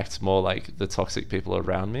also act more like the toxic people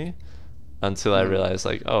around me until I Mhm. realized,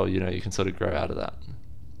 like, oh, you know, you can sort of grow out of that.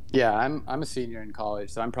 Yeah, I'm a senior in college,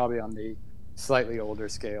 so I'm probably on the slightly older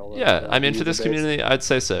scale. Yeah, I mean, for user this base. community, I'd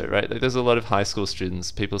say so, right? Like, there's a lot of high school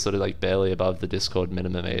students, people sort of like barely above the Discord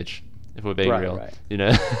minimum age, if we're being Right, real, right. you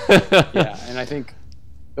know? Yeah, and I think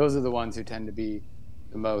those are the ones who tend to be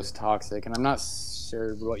the most toxic, and I'm not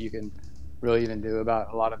sure what you can really even do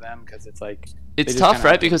about a lot of them because it's like It's just tough, kinda-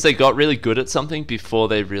 right? Because they got really good at something before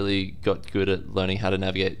they really got good at learning how to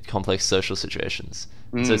navigate complex social situations.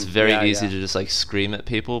 So it's very yeah, easy yeah. to just like scream at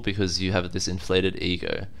people because you have this inflated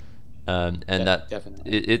ego, and Yeah, that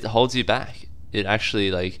definitely. it holds you back. It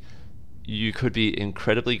actually like you could be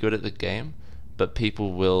incredibly good at the game, but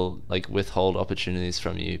people will like withhold opportunities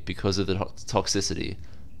from you because of the toxicity.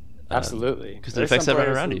 Absolutely, because it There's affects some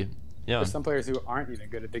everyone players around who- you. Yeah. There's some players who aren't even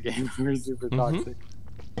good at the game who are super Mhm. toxic.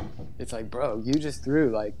 It's like, bro, you just threw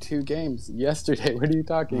like 2 games yesterday. What are you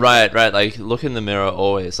talking Right, right. Like, look in the mirror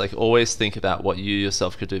always. Like, always think about what you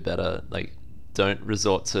yourself could do better. Like, don't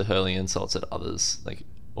resort to hurling insults at others. Like,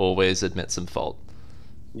 always admit some fault.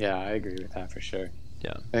 Yeah, I agree with that for sure.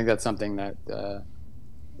 Yeah. I think that's something that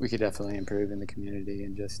we could definitely improve in the community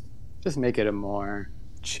and just make it a more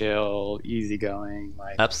chill, easygoing.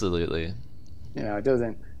 Like, Absolutely. you know,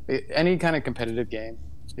 any kind of competitive game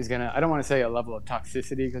is gonna. I don't want to say a level of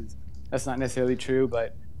toxicity because that's not necessarily true,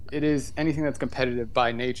 but it is anything that's competitive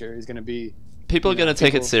by nature is gonna be. People are You know, going to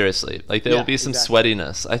take it people- seriously. Like, there will Yeah, be some exactly.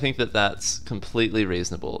 sweatiness. I think that that's completely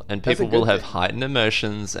reasonable. And That's a people will good have thing. heightened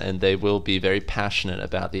emotions and they will be very passionate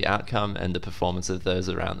about the outcome and the performance of those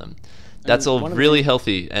around them. That's all one of the really things-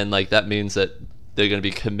 healthy. And, like, that means that they're going to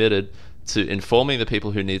be committed to informing the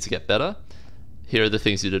people who need to get better. Here are the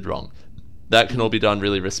things you did wrong. That can all be done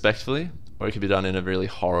really respectfully, or it can be done in a really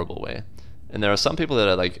horrible way. And there are some people that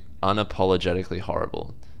are, like, unapologetically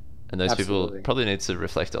horrible. And those Absolutely. people probably need to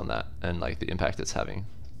reflect on that and, like, the impact it's having.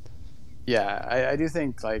 Yeah, I do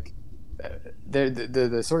think like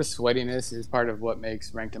the sort of sweatiness is part of what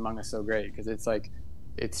makes Ranked Among Us so great because it's like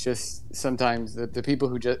it's just sometimes the people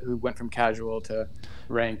who went from casual to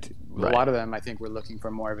ranked, Right. a lot of them I think were looking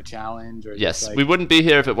for more of a challenge or Yes, just like, we wouldn't be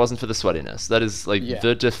here if it wasn't for the sweatiness. That is like Yeah.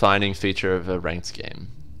 the defining feature of a ranked game.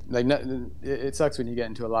 like it sucks when you get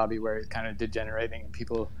into a lobby where it's kind of degenerating and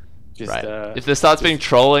people just Right. If there starts being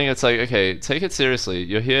trolling, it's like, okay, take it seriously.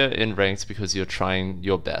 You're here in ranked because you're trying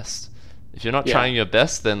your best. If you're not Yeah. trying your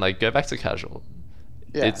best, then like go back to casual.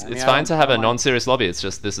 yeah, it's I mean, it's I fine don't- to I have don't a mind- non-serious lobby. It's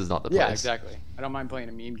just this is not the place. Yeah, exactly. I don't mind playing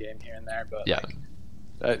a meme game here and there, but Yeah.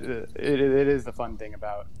 like, it is the fun thing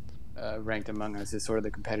about Ranked Among Us is sort of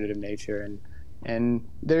the competitive nature, and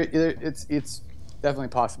it's definitely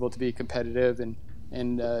possible to be competitive and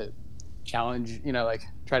challenge, you know, like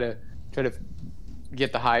try to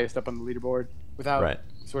get the highest up on the leaderboard without Right.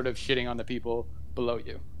 sort of shitting on the people below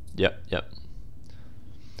you. Yep. Yep.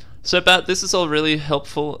 So, Bat, this is all really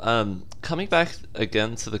helpful. Coming back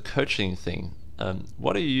again to the coaching thing,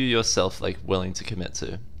 what are you yourself like willing to commit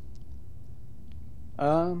to?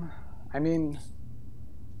 I mean,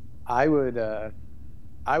 I would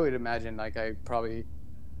I would imagine like I probably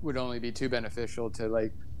would only be too beneficial to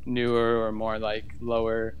like newer or more like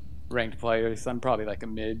lower ranked players. I'm probably like a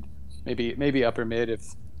mid, maybe upper mid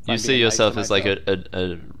if You I'm see being nice to yourself as like myself.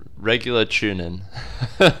 a regular tune-in.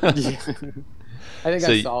 Yeah. I think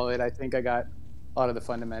So, I'm solid. I think I got a lot of the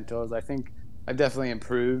fundamentals. I think I've definitely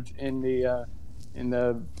improved in the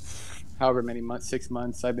however many months, 6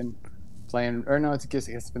 months I've been playing. Or no, it's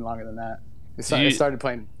been longer than that. do I you started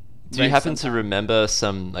playing do you ranked happen to sometime. remember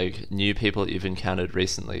some like new people that you've encountered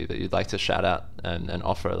recently that you'd like to shout out and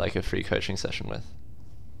offer like a free coaching session with?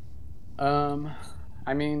 Um,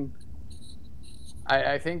 I mean,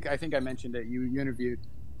 I think I mentioned it. You interviewed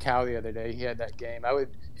Cal the other day. He had that game. I would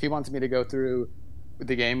if he wants me to go through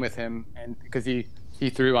the game with him, and because he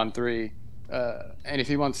threw on three, and if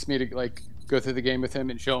he wants me to like go through the game with him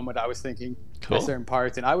and show him what I was thinking at Cool. certain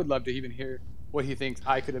parts, and I would love to even hear what he thinks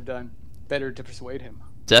I could have done better to persuade him.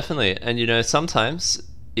 Definitely. And sometimes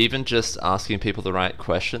even just asking people the right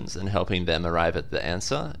questions and helping them arrive at the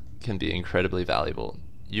answer can be incredibly valuable.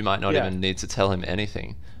 You might not Yeah, even need to tell him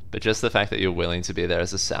anything, but just the fact that you're willing to be there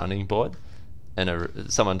as a sounding board and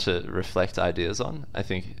someone to reflect ideas on, I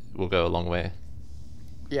think will go a long way.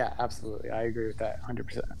 yeah, absolutely. I agree with that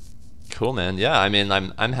 100%. Cool, man. Yeah, I mean,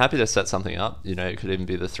 I'm happy to set something up. It could even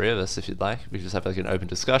be the three of us if you'd like. We could just have like an open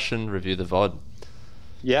discussion, review the VOD.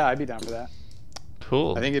 Yeah, I'd be down for that.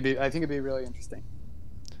 Cool. I think it'd be really interesting.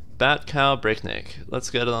 Bat, cow, Bricknick. Let's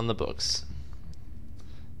get it on the books.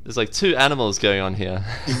 There's like two animals going on here.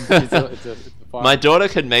 It's a My farm. daughter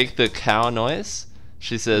could make the cow noise.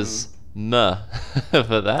 She Hmm. says "muh"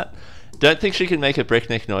 for that. Don't think she can make a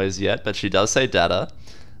Bricknick noise yet, but she does say dada.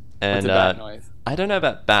 What's And a bat noise? I don't know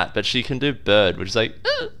about bat, but she can do bird, which is like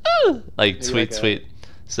like Maybe like tweet a tweet.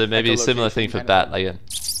 So maybe a similar thing echolocation for kind of bat, thing. like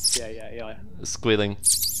Yeah. a squealing.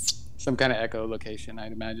 Some kind of echolocation,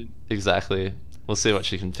 I'd imagine. Exactly. We'll see what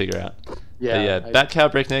she can figure out. But Yeah, yeah, bat cow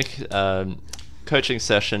Bricknick, coaching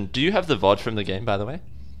session. Do you have the VOD from the game, by the way?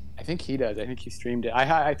 I think he does. I think he streamed it.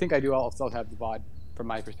 I think I do also have the VOD from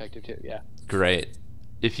my perspective too. Yeah. Great.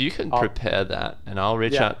 If you can I'll, prepare that, and I'll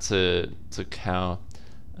reach yeah. out to Cal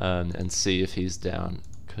and see if he's down,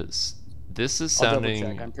 because this is I'll double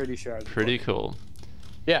check. sounding I'm pretty sure I was pretty recording. cool.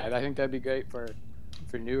 Yeah, I think that'd be great for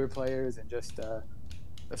newer players and just a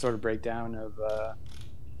sort of breakdown of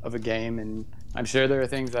a game. And I'm sure there are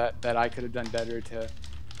things that I could have done better to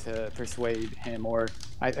persuade him. Or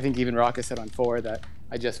I think even Rocka said on four that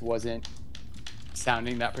I just wasn't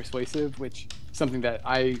sounding that persuasive, which is something that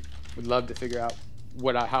I would love to figure out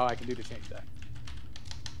how I can do to change that.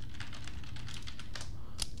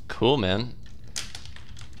 Cool, man.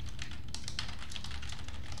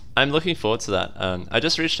 I'm looking forward to that. I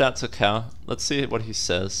just reached out to Cal. Let's see what he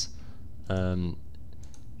says. Um,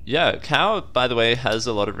 yeah, Cal, by the way, has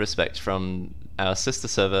a lot of respect from our sister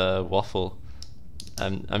server, Waffle.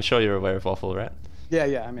 I'm sure you're aware of Waffle, right?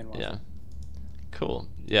 Yeah, I'm in one. Yeah. Cool.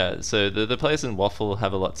 Yeah, so the players in Waffle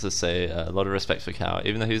have a lot to say, a lot of respect for Cow.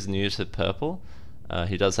 Even though he's new to Purple,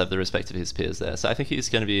 he does have the respect of his peers there. So I think he's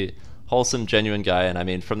going to be wholesome, genuine guy. And I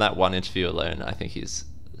mean, from that one interview alone, I think he's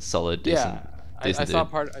solid, decent, Yeah, I decent saw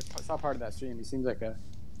dude. part of that stream. He seems like a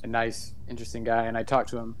nice, interesting guy, and I talked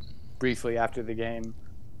to him briefly after the game.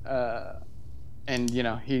 Uh, and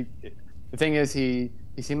the thing is, he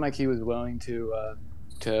seemed like he was willing to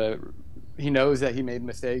he knows that he made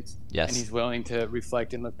mistakes, and Yes. he's willing to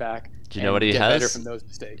reflect and look back Do you know what and he get better has? from those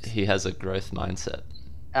mistakes. He has a growth mindset.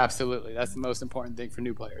 Absolutely, that's the most important thing for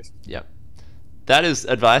new players. Yep. That is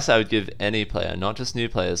advice I would give any player, not just new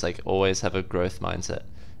players. Like, always have a growth mindset.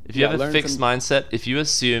 If you Yeah, have a learn fixed from mindset, if you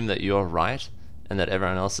assume that you're right and that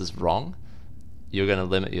everyone else is wrong, you're going to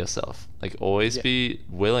limit yourself. Like, always yeah, be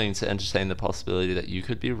willing to entertain the possibility that you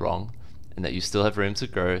could be wrong and that you still have room to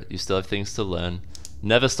grow, you still have things to learn.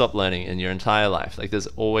 Never stop learning in your entire life. Like, there's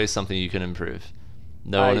always something you can improve.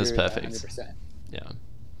 No I one agree is with that perfect. 100%. Yeah.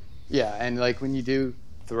 Yeah, and like when you do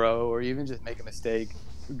throw or even just make a mistake,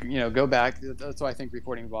 go back. That's why I think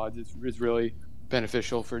recording VODs is really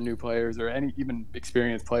beneficial for new players or any even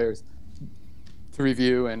experienced players to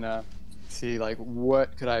review and see like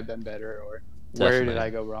what could I have done better or where did Definitely. I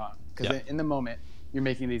go wrong? Because Yeah. in the moment you're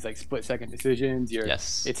making these like split-second decisions.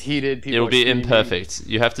 Yes. It's heated. People It'll are be screaming. imperfect.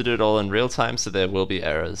 You have to do it all in real time, so there will be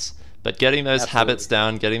errors. But getting those habits Absolutely.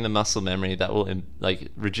 down, getting the muscle memory, that will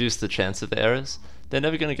reduce the chance of the errors. They're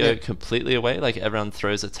never going to go Yeah. completely away. Like, everyone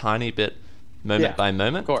throws a tiny bit moment by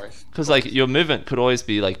moment. Of course. Because like your movement could always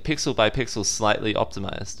be like pixel by pixel slightly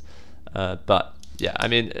optimized. But yeah, I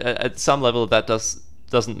mean, at some level that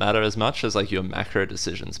doesn't matter as much as like your macro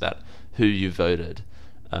decisions about who you voted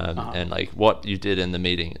and like what you did in the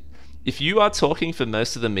meeting. If you are talking for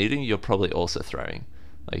most of the meeting, you're probably also throwing.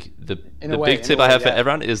 Like the big tip I have for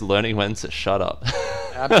everyone is learning when to shut up.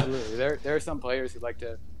 Absolutely. There are some players who like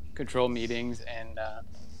to control meetings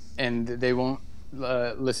and they won't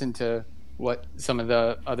listen to what some of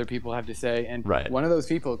the other people have to say. And one of those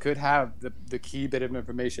people could have the key bit of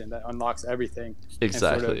information that unlocks everything.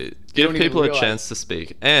 Exactly. Sort of, give people a chance to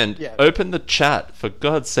speak and open the chat, for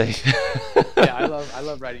God's sake. Yeah, I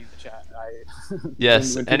love writing in the chat.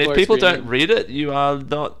 Yes, and if people don't read it, you are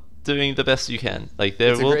not doing the best you can. Like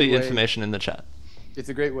there will be information in the chat. It's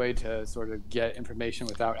a great way to sort of get information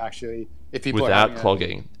without actually, if people without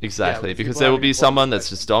clogging. Exactly, because there will be someone that's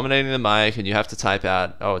just dominating the mic, and you have to type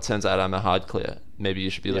out, "Oh, it turns out I'm a hard clear. Maybe you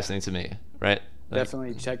should be listening to me." Right? Like,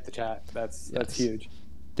 definitely check the chat. That's huge.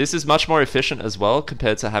 This is much more efficient as well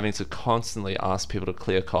compared to having to constantly ask people to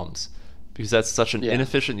clear comms, because that's such an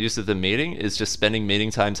inefficient use of the meeting. Is just spending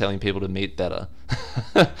meeting time telling people to meet better.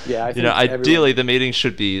 I think ideally the meeting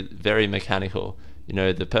should be very mechanical.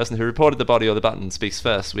 The person who reported the body or the button speaks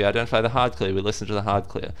first. We identify the hard clear. We listen to the hard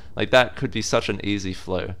clear. Like that could be such an easy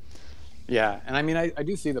flow. Yeah, and I mean, I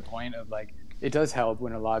do see the point of like it does help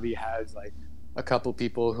when a lobby has like a couple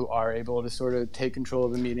people who are able to sort of take control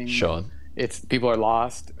of the meeting. Sure. It's people are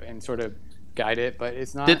lost and sort of guide it, but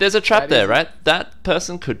it's not. There's a trap there, right? That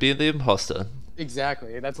person could be the imposter.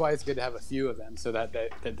 Exactly. That's why it's good to have a few of them so that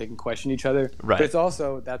they can question each other. Right. But it's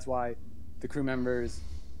also that's why the crew members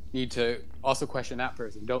need to also question that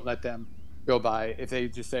person. Don't let them go by if they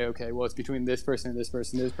just say, okay, well, it's between this person and this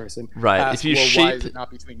person, this person. Right. Ask, if you why is it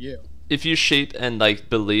not between you? If you sheep and like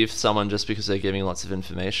believe someone just because they're giving lots of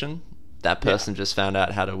information, that person just found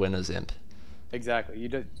out how to win as imp. Exactly.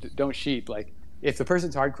 You don't sheep. Like if the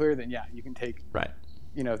person's hard clear, then yeah, you can take. Right.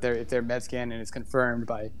 If they're med scan and it's confirmed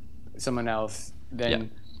by someone else,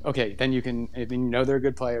 then okay, then you can. Then they're a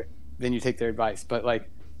good player. Then you take their advice. But like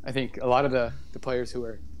I think a lot of the players who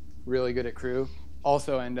are really good at crew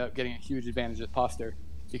also end up getting a huge advantage at poster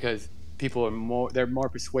because people are more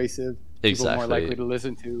persuasive. People are more likely to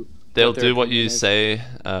listen to. They'll do what you say,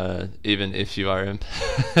 even if you are imp.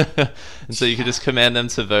 And so you can just command them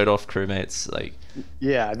to vote off crewmates. Like,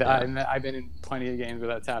 I've been in plenty of games where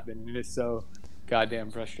that's happened, and it's so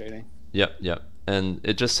goddamn frustrating. Yep. And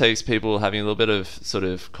it just takes people having a little bit of sort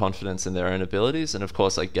of confidence in their own abilities, and of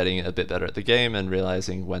course, like getting a bit better at the game and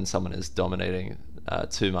realizing when someone is dominating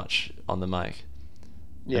too much on the mic,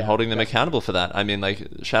 and holding them accountable for that. I mean, like,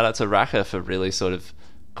 shout out to Raka for really sort of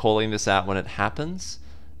calling this out when it happens.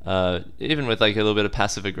 Even with like a little bit of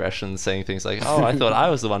passive aggression, saying things like, "Oh, I thought I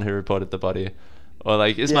was the one who reported the body," or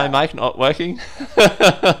like, "Is my mic not working?"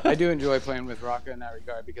 I do enjoy playing with Raka in that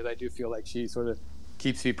regard because I do feel like she sort of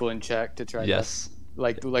keeps people in check to try to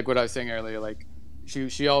like what I was saying earlier. Like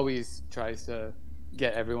she always tries to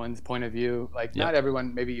get everyone's point of view. Like not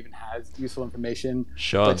everyone maybe even has useful information.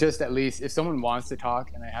 Sure. But just at least if someone wants to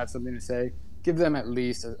talk and they have something to say, give them at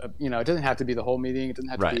least it doesn't have to be the whole meeting. It doesn't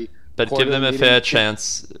have to be. But give them a fair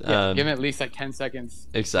chance. Give them at least like 10 seconds.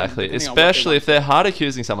 Exactly. Especially if they're hard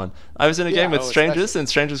accusing someone. I was in a game with Strangers, and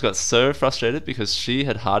Strangers got so frustrated because she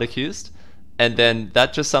had hard accused, and then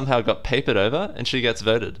that just somehow got papered over, and she gets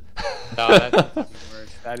voted. Oh, that's the fucking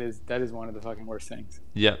worst. That is one of the fucking worst things.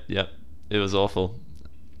 Yep. It was awful.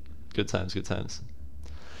 Good times.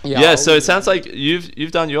 Yeah, so it sounds like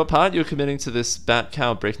you've done your part. You're committing to this Bat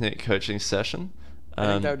Cow Bricknick coaching session. I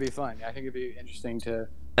think that would be fun. I think it'd be interesting to.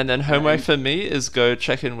 And then homework for me is go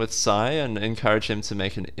check in with Sai and encourage him to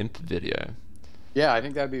make an imp video. Yeah, I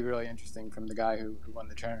think that'd be really interesting from the guy who won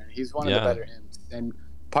the tournament. He's one of the better imps, and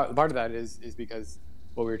part of that is because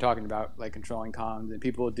what we were talking about, like controlling comms, and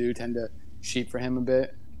people do tend to sheep for him a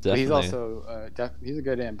bit. Definitely. But he's also he's a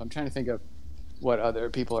good imp. I'm trying to think of what other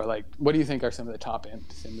people are like. What do you think are some of the top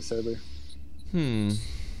imps in the server?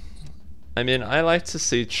 I mean, I like to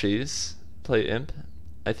see Cheese play imp.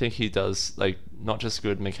 I think he does like not just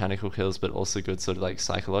good mechanical kills, but also good sort of like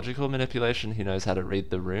psychological manipulation. He knows how to read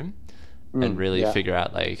the room and really figure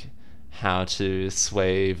out like how to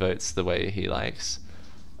sway votes the way he likes.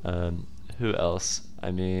 Who else?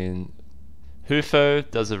 I mean, Hufo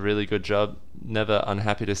does a really good job. Never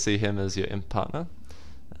unhappy to see him as your imp partner.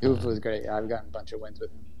 Hufo was great. I've gotten a bunch of wins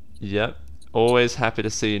with him. Yep. Always happy to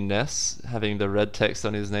see Ness having the red text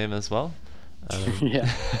on his name as well.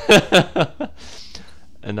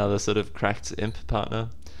 Another sort of cracked imp partner.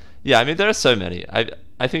 Yeah, I mean, there are so many.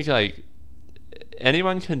 I think like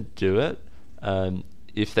anyone can do it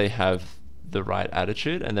if they have the right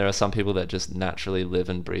attitude, and there are some people that just naturally live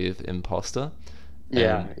and breathe imposter.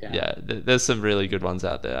 And there's some really good ones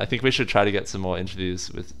out there. I think we should try to get some more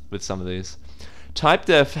interviews with some of these.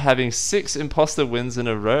 TypeDef having 6 imposter wins in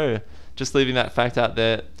a row. Just leaving that fact out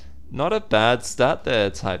there. Not a bad stat there,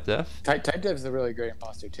 TypeDef. TypeDef's a really great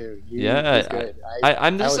imposter too. He's good.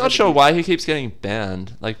 I'm just not sure why he keeps getting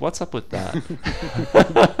banned. Like, what's up with that?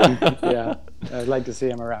 Yeah, I'd like to see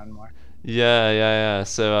him around more. Yeah.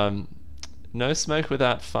 So, no smoke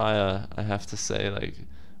without fire, I have to say. Like,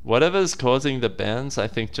 whatever's causing the bans, I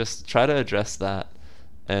think just try to address that.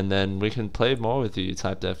 And then we can play more with you,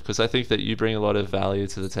 TypeDef, because I think that you bring a lot of value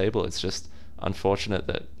to the table. It's just unfortunate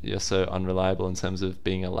that you're so unreliable in terms of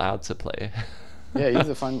being allowed to play. Yeah, he's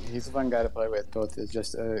a fun guy to play with, both as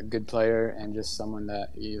just a good player and just someone that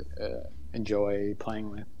you enjoy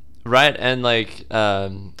playing with. Right, and like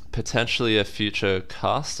potentially a future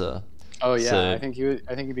caster. Oh yeah, so, I think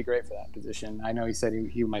he'd be great for that position. I know he said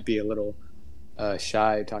he might be a little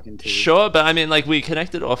shy talking to. Sure, but I mean, like, we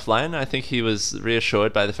connected offline. I think he was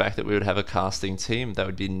reassured by the fact that we would have a casting team. That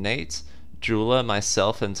would be Nate, Jula,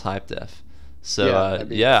 myself, and TypeDef. So I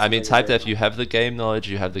mean, TypeDef, you have the game knowledge,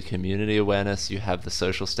 you have the community awareness, you have the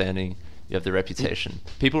social standing, you have the reputation.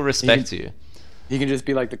 People respect you. He can just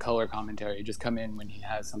be like the color commentary. Just come in when he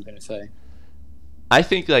has something to say. I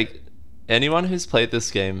think like anyone who's played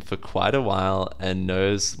this game for quite a while and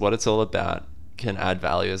knows what it's all about can add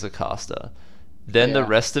value as a caster. Then the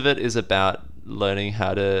rest of it is about learning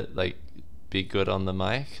how to like be good on the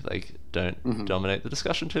mic. Like, don't dominate the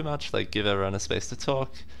discussion too much. Like, give everyone a space to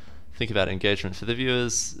talk. Think about engagement for the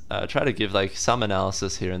viewers. Try to give like some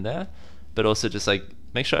analysis here and there, but also just like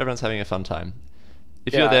make sure everyone's having a fun time.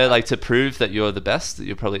 If you're there like to prove that you're the best,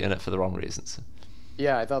 you're probably in it for the wrong reasons.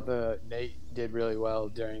 Yeah, I thought Nate did really well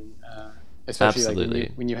during, especially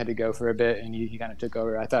like when you had to go for a bit and he kind of took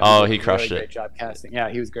over. I thought he crushed really great job casting. Yeah,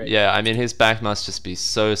 he was great. Yeah, I mean his back must just be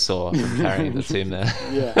so sore from carrying the team there.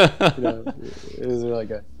 It was really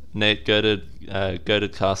good. Nate,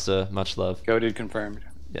 goated caster, much love. Goated confirmed.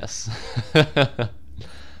 Yes.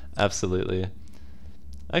 Absolutely.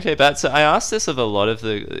 Okay, Bat, so I asked this of a lot of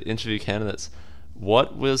the interview candidates.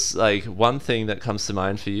 What was like one thing that comes to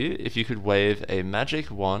mind for you if you could wave a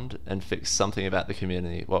magic wand and fix something about the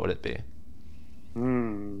community? What would it be?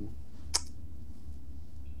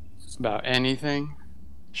 About anything?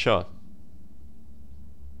 Sure.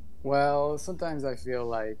 Well, sometimes I feel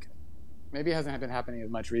like maybe it hasn't been happening as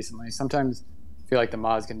much recently. Sometimes I feel like the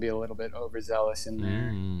mods can be a little bit overzealous in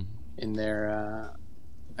their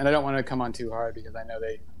and I don't want to come on too hard because I know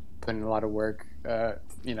they put in a lot of work,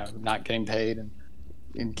 not getting paid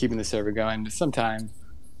and keeping the server going. Sometimes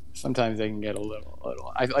they can get a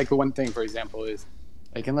little. I like one thing, for example, is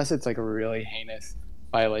like unless it's like a really heinous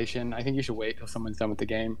violation, I think you should wait till someone's done with the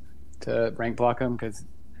game to rank block them because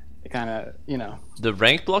it kind of the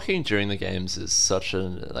rank blocking during the games is such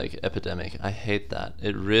an like epidemic. I hate that.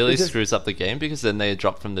 It really screws up the game because then they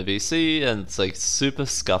drop from the VC and it's like super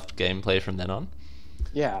scuffed gameplay from then on.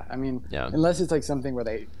 Yeah, I mean, unless it's like something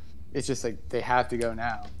where it's just like they have to go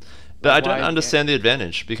now. But I don't understand the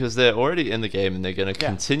advantage because they're already in the game and they're going to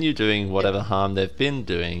continue doing whatever harm they've been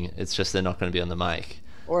doing. It's just they're not going to be on the mic.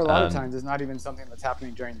 Or a lot of times it's not even something that's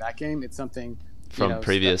happening during that game. It's something from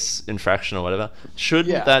previous infraction or whatever.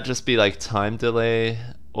 Shouldn't that just be like time delay,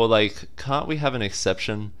 or like can't we have an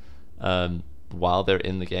exception while they're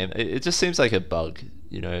in the game? It just seems like a bug,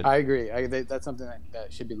 I agree. That's something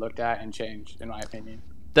that should be looked at and changed, in my opinion.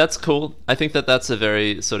 That's cool. I think that's a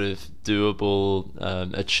very sort of doable,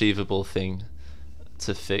 achievable thing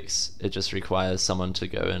to fix. It just requires someone to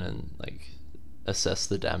go in and like assess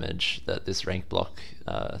the damage that this rank block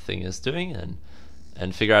thing is doing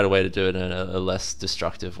and figure out a way to do it in a less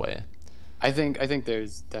destructive way. I think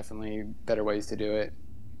there's definitely better ways to do it.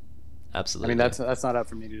 Absolutely. I mean, that's not up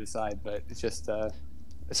for me to decide, but it's just a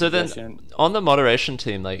suggestion. Then on the moderation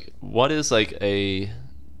team, like what is like a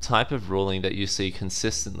type of ruling that you see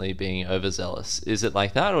consistently being overzealous? Is it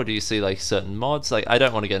like that, or do you see like certain mods? Like, I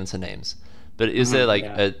don't want to get into names, but is there like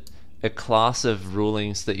a class of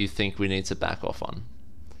rulings that you think we need to back off on?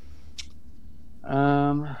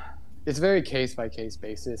 It's very case by case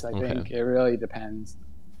basis. I think it really depends.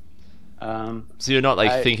 So you're not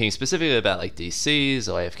like thinking specifically about like DCs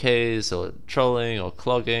or AFKs or trolling or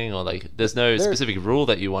clogging, or like there's no specific rule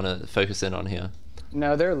that you want to focus in on here?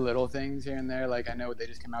 No, there are little things here and there. Like I know they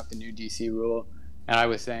just came out with the new DC rule, and I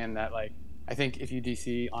was saying that like I think if you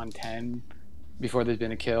DC on 10 before there's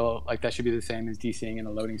been a kill, like that should be the same as DCing in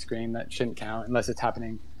a loading screen. That shouldn't count unless it's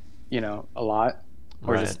happening, a lot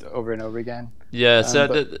or just over and over again. Yeah. So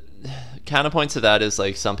the counterpoint to that is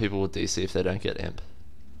like some people will DC if they don't get imp.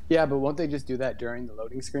 Yeah, but won't they just do that during the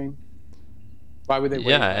loading screen? Why would they wait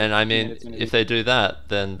Yeah, like and I 2 mean, minutes in if they do that,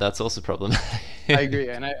 then that's also problematic. I agree,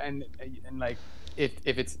 and like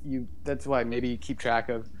if it's you, that's why maybe you keep track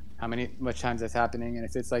of how much times that's happening, and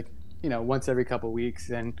if it's like once every couple weeks,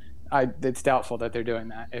 then it's doubtful that they're doing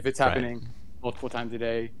that. If it's Right. happening multiple times a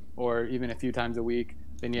day or even a few times a week,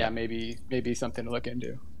 then yeah, maybe something to look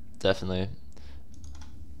into. Definitely.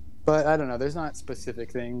 But I don't know. There's not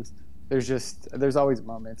specific things. There's always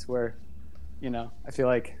moments where, I feel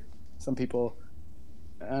like some people.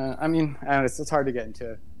 I mean, I don't know, it's hard to get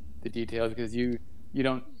into the details because you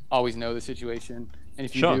don't always know the situation, and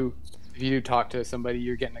if you Sure. do talk to somebody,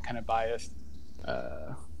 you're getting a kind of biased.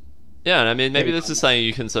 Yeah, and I mean, maybe Maybe this on is that. something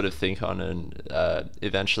you can sort of think on and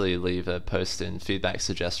eventually leave a post in feedback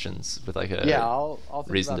suggestions with like a Yeah, I'll think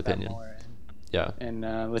reasoned about that opinion. more Yeah, and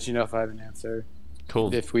let you know if I have an answer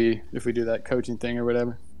cool. if we do that coaching thing or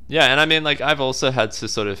whatever. Yeah, and I mean, like, I've also had to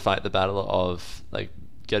sort of fight the battle of like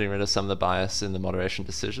getting rid of some of the bias in the moderation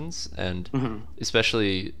decisions, and Mhm.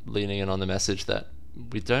 especially leaning in on the message that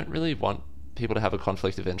we don't really want people to have a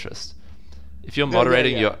conflict of interest. If you're Yeah,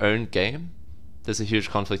 moderating yeah. your own game, there's a huge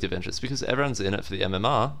conflict of interest because everyone's in it for the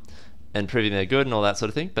MMR and proving they're good and all that sort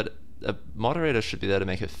of thing. But a moderator should be there to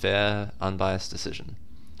make a fair, unbiased decision.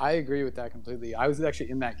 I agree with that completely. I was actually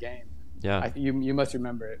in that game. Yeah. You must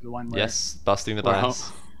remember it, the one where Yes, busting the we're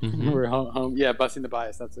bias. home, we're home. Yeah, busting the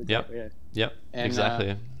bias. That's exactly it. Yep. And,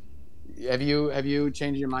 Exactly. Have you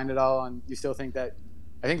changed your mind at all on? You still think that?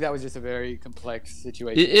 I think that was just a very complex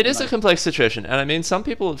situation. It is a Like, complex situation, and I mean, some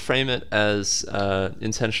people frame it as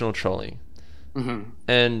intentional trolling, mhm.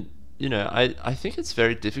 and I think it's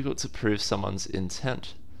very difficult to prove someone's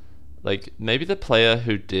intent. Like maybe the player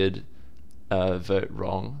who did vote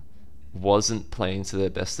wrong wasn't playing to their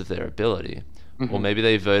best of their ability, or Mhm. maybe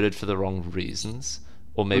they voted for the wrong reasons,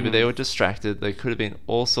 or maybe they Mhm. were distracted. There could have been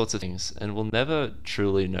all sorts of things, and we'll never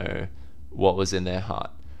truly know what was in their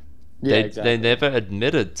heart. Yeah, They exactly. never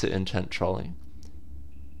admitted to intent trolling,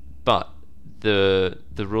 but the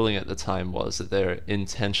ruling at the time was that they were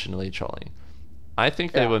intentionally trolling. I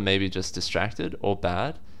think they Yeah, were maybe just distracted or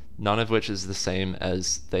bad, none of which is the same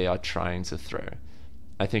as they are trying to throw.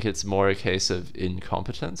 I think it's more a case of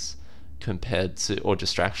incompetence compared to, or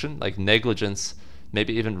distraction, like negligence,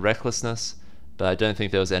 maybe even recklessness, but I don't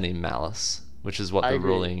think there was any malice, which is what I the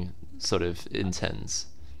agree. ruling sort of intends.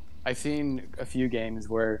 I've seen a few games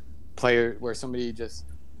where somebody just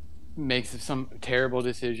makes some terrible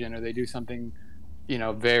decision or they do something,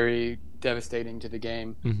 very devastating to the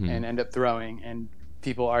game Mhm. and end up throwing, and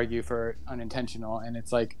people argue for unintentional, and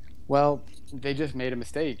it's like, well, they just made a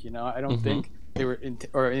mistake. I don't Mhm. think they were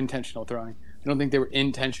or intentional throwing. I don't think they were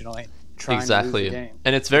intentionally trying to lose the Exactly. game.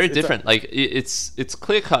 And it's very It's a, different. Like it's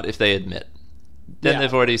clear cut if they admit. Then yeah,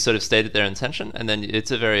 they've already sort of stated their intention, and then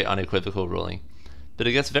it's a very unequivocal ruling. But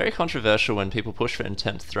it gets very controversial when people push for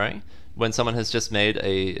intent throwing when someone has just made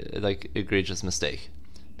a like egregious mistake,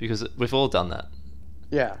 because we've all done that.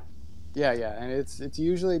 yeah, yeah, and it's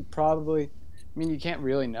usually probably. I mean, you can't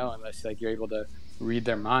really know unless like you're able to read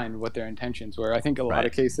their mind what their intentions were. I think a lot of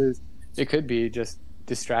Right. cases it could be just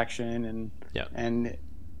distraction Yeah. and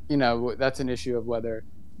that's an issue of whether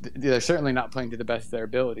they're certainly not playing to the best of their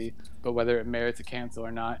ability, but whether it merits a cancel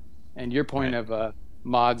or not. And your point Right. of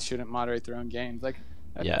mods shouldn't moderate their own games, like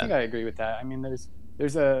I Yeah. think I agree with that. I mean,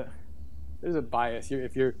 there's a bias.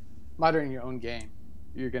 If you're moderating your own game,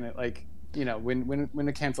 you're gonna like when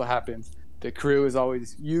a cancel happens, the crew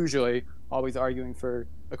is usually always arguing for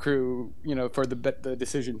a crew, for the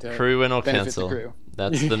decision to Crew win or benefit cancel. the crew.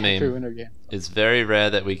 That's the meme. Crew win or game. It's very rare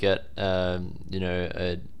that we get a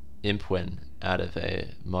imp win out of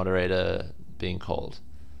a moderator being called.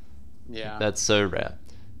 Yeah. That's so rare.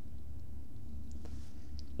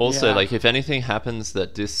 Also, Yeah. like if anything happens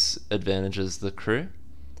that disadvantages the crew,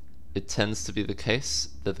 it tends to be the case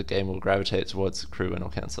that the game will gravitate towards crew win or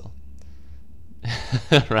cancel.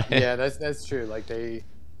 Right? Yeah, that's true. Like they'll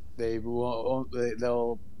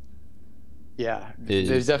yeah.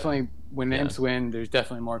 There's definitely when Yeah. imps win, there's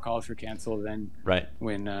definitely more calls for cancel than Right.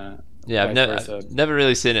 when Yeah, vice versa. I've never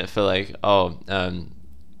really seen it for like,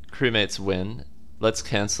 crewmates win. Let's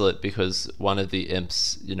cancel it because one of the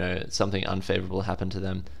imps, something unfavorable happened to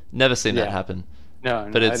them. Never seen that Yeah. happen. No,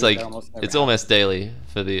 But it's that like almost never it's happens. almost daily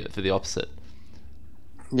for the opposite.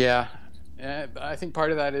 Yeah. But I think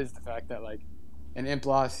part of that is the fact that like an imp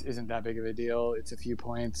loss isn't that big of a deal. It's a few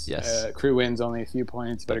points. Crew Crew wins only a few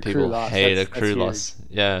points, but But a crew people loss hate a that's crew huge. loss.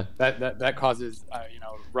 Yeah. That causes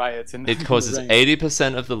riots and It causes rank.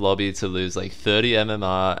 80% of the lobby to lose like 30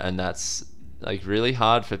 MMR, and that's like really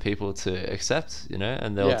hard for people to accept,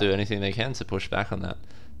 and they'll Yeah. do anything they can to push back on that.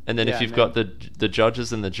 And then if Yeah, you've and got the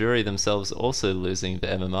judges and the jury themselves also losing the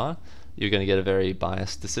MMR, you're going to get a very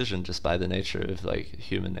biased decision just by the nature of like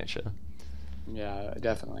human nature. yeah,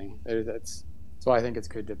 definitely. That's why I think it's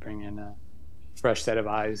good to bring in a fresh set of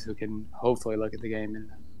eyes who can hopefully look at the game in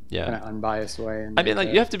a kind Yeah. of unbiased way. And I mean, make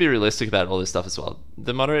like, you have to be realistic about all this stuff as well.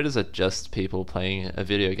 The moderators are just people playing a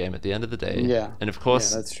video game at the end of the day. yeah, And of yeah,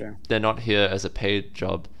 course, that's true. they're not here as a paid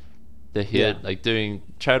job. They're here, Yeah. like, doing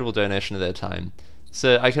charitable donation of their time.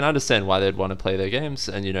 So I can understand why they'd want to play their games.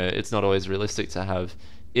 And, you know, it's not always realistic to have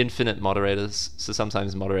infinite moderators. So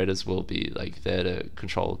sometimes moderators will be, like, there to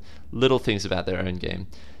control little things about their own game.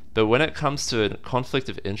 But when it comes to a conflict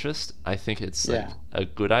of interest, I think it's like Yeah. a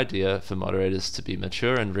good idea for moderators to be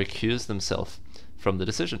mature and recuse themselves from the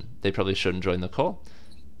decision. They probably shouldn't join the call,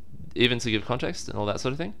 even to give context and all that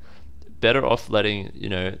sort of thing. Better off letting, you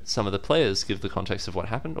know, some of the players give the context of what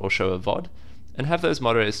happened or show a VOD, and have those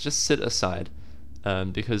moderators just sit aside,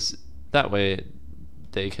 because that way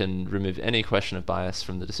they can remove any question of bias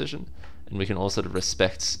from the decision, and we can all sort of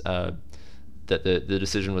respect that the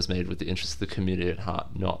decision was made with the interests of the community at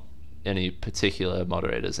heart, not any particular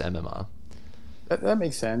moderator's MMR. That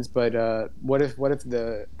makes sense, but what if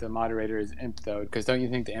the moderator is imp though? Because don't you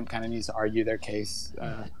think the imp kind of needs to argue their case?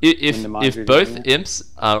 If when the if moderator's both doing it? imps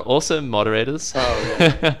are also moderators, Oh,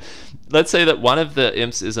 yeah. let's say that one of the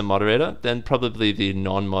imps is a moderator, then probably the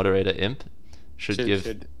non-moderator imp should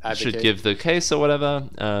Should advocate. give the case or whatever,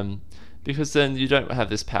 because then you don't have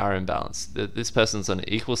this power imbalance. This person's on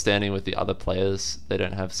equal standing with the other players. They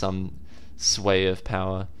don't have some sway of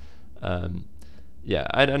power. Yeah,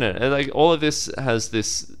 I don't know. Like, all of this has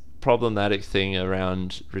this problematic thing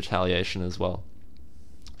around retaliation as well.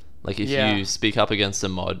 Like, if Yeah. you speak up against a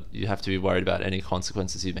mod, you have to be worried about any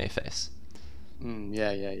consequences you may face.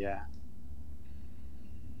 Yeah.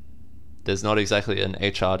 There's not exactly an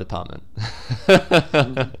HR department. That's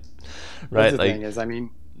Right? the Like, thing is, I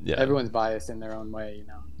mean, yeah. everyone's biased in their own way, you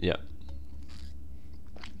know. Yeah.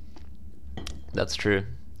 That's true.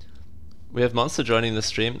 We have Monster joining the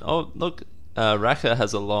stream. Oh, look, Raka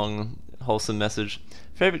has a long, wholesome message.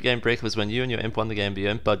 Favorite game break was when you and your imp won the game, but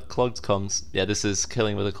your imp bud clogged comms. Yeah, this is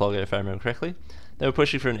Killing with a Clogger, if I remember correctly. They were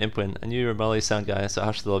pushing for an imp win, and you were a Molly sound guy, so I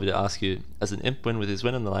hushed the lobby to ask you, as an imp win with his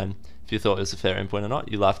win on the line, if you thought it was a fair imp win or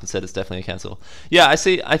not. You laughed and said it's definitely a cancel. Yeah, I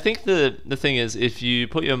see. I think the thing is, if you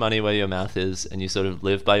put your money where your mouth is, and you sort of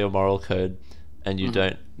live by your moral code, and you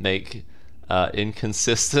don't make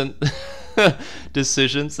inconsistent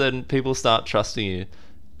decisions, then people start trusting you.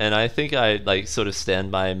 And I think I like sort of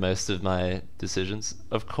stand by most of my decisions.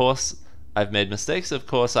 Of course, I've made mistakes. Of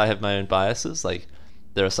course, I have my own biases. Like,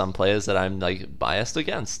 there are some players that I'm like biased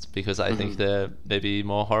against because I think they're maybe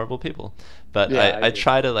more horrible people. But Yeah, I I agree.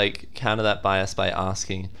 try to like counter that bias by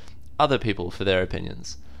asking other people for their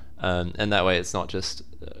opinions. And that way it's not just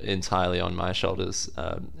entirely on my shoulders.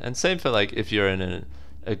 And same for like if you're in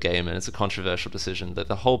a game and it's a controversial decision, that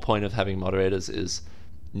the whole point of having moderators is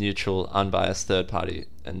neutral, unbiased third party.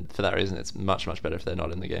 And for that reason, it's much, much better if they're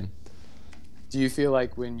not in the game. Do you feel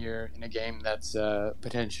like when you're in a game that's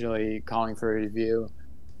potentially calling for a review,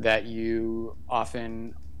 that you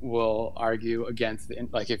often will argue against the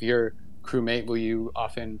imp? Like, if your crewmate, will you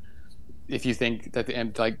often, if you think that the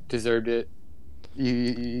imp like deserved it,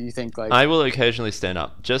 you think like I will occasionally stand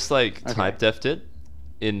up, just like Okay. Type Def did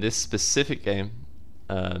in this specific game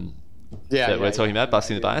yeah, that we're talking about, I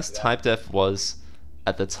busting the do bias. remember that. Type Def was,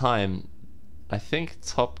 at the time, I think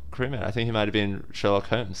top crewmate. I think he might have been Sherlock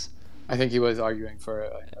Holmes. I think he was arguing for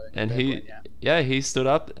And a he, win, yeah. yeah, he stood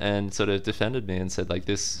up and sort of defended me and said like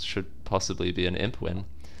this should possibly be an imp win,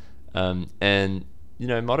 and you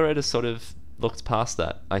know, moderators sort of looked past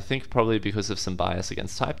that. I think probably because of some bias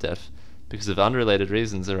against Type Def, because of unrelated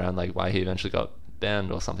reasons around like why he eventually got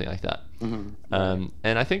banned or something like that.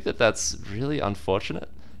 And I think that that's really unfortunate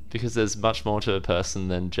because there's much more to a person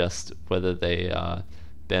than just whether they are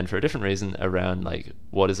banned for a different reason around like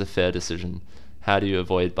what is a fair decision, how do you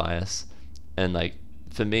avoid bias, and like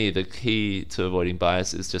for me the key to avoiding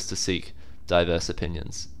bias is just to seek diverse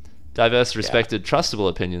opinions, diverse, respected, trustable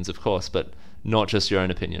opinions, of course, but not just your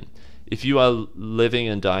own opinion. If you are living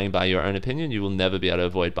and dying by your own opinion, you will never be able to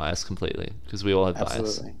avoid bias completely because we all have bias.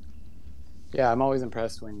 Absolutely. Yeah, I'm always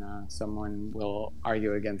impressed when someone will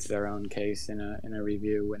argue against their own case in a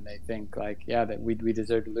review when they think like, yeah, that we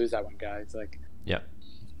deserve to lose that one, guy. It's like,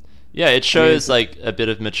 Yeah, it shows like a bit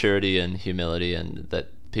of maturity and humility, and that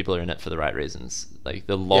people are in it for the right reasons. Like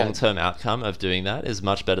the long-term outcome of doing that is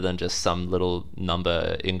much better than just some little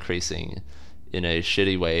number increasing in a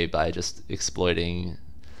shitty way by just exploiting,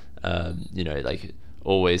 you know, like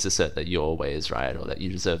always assert that your way is right or that you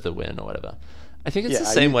deserve the win or whatever. I think it's Yeah, the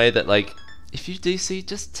same way that like if you DC,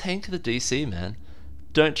 just tank the DC, man.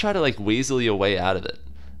 Don't try to like weasel your way out of it.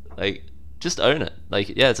 Like, just own it. Like,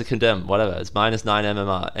 yeah, it's a condemn, whatever. It's -9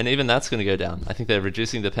 MMR, and even that's going to go down. I think they're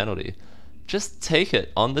reducing the penalty. Just take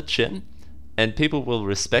it on the chin, and people will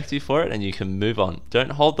respect you for it, and you can move on.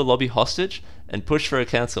 Don't hold the lobby hostage and push for a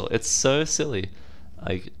cancel. It's so silly.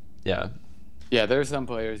 Like, yeah. Yeah, there are some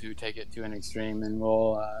players who take it to an extreme and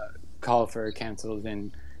will call for cancels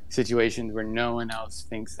in situations where no one else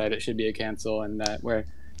thinks that it should be a cancel, and that where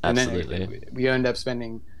and Absolutely. then we end up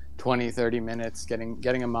spending 20-30 minutes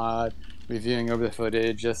getting a mod, reviewing over the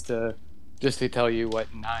footage just to tell you what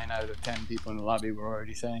 9 out of 10 people in the lobby were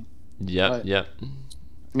already saying. Yep. I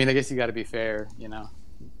mean, I guess you got to be fair, you know.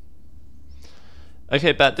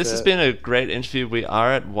 Okay, Bat, this has been a great interview. We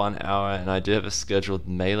are at 1 hour, and I do have a scheduled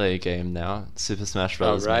Melee game now, Super Smash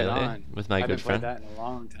Bros. Right Melee, on. with my good friend. I haven't played that in a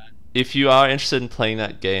long time. If you are interested in playing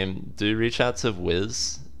that game, do reach out to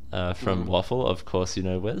Wiz from Waffle. Of course, you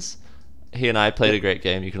know Wiz. He and I played a great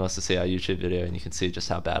game. You can also see our YouTube video, and you can see just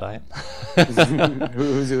how bad I am.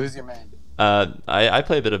 Who's your man? I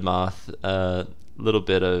play a bit of Marth, a little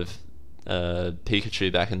bit of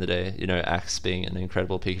Pikachu back in the day. You know, Axe being an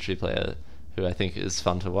incredible Pikachu player who I think is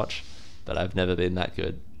fun to watch, but I've never been that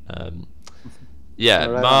good. Yeah,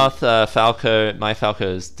 Right Marth, Falco. My Falco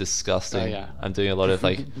is disgusting. Oh, yeah. I'm doing a lot of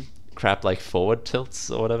like crap like forward tilts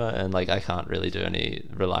or whatever, and like I can't really do any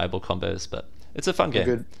reliable combos, but it's a fun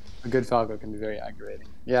game. A good Falco can be very aggravating.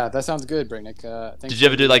 Yeah, that sounds good, Bricknick. Did you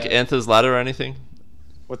ever do like Anther's Ladder or anything?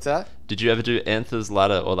 What's that? Did you ever do Anther's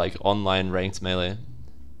Ladder or like online ranked Melee?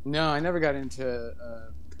 No, I never got into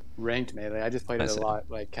ranked Melee. I just played it a lot,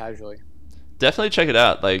 like casually. Definitely check it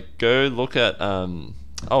out. Like, go look at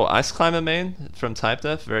Ice Climber main from Type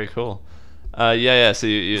Def. Very cool. Yeah. So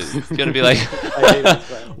you're gonna be like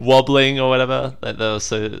wobbling or whatever. That was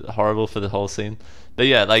so horrible for the whole scene. But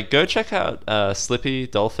yeah, like go check out Slippy,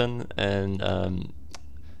 Dolphin, and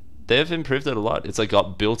they've improved it a lot. It's like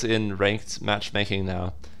got built-in ranked matchmaking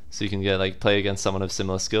now, so you can get like play against someone of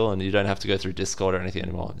similar skill, and you don't have to go through Discord or anything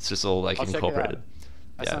anymore. It's just all like incorporated.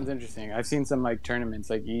 That sounds interesting. I've seen some like tournaments,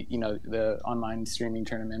 like you know, the online streaming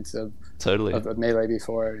tournaments of Melee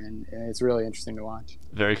before, and it's really interesting to watch.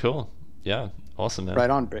 Very cool. Yeah, awesome, man.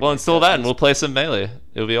 Right on, Brick. Well, install that and we'll play some Melee.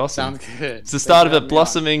 It'll be awesome. Sounds good. It's the start of a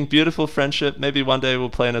blossoming, beautiful friendship. Maybe one day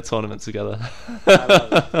we'll play in a tournament together. I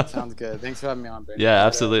love it. Sounds good. Thanks for having me on, Brick. Yeah,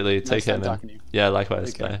 absolutely. Take care, man. Talking to you. Yeah,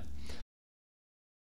 likewise. Bye.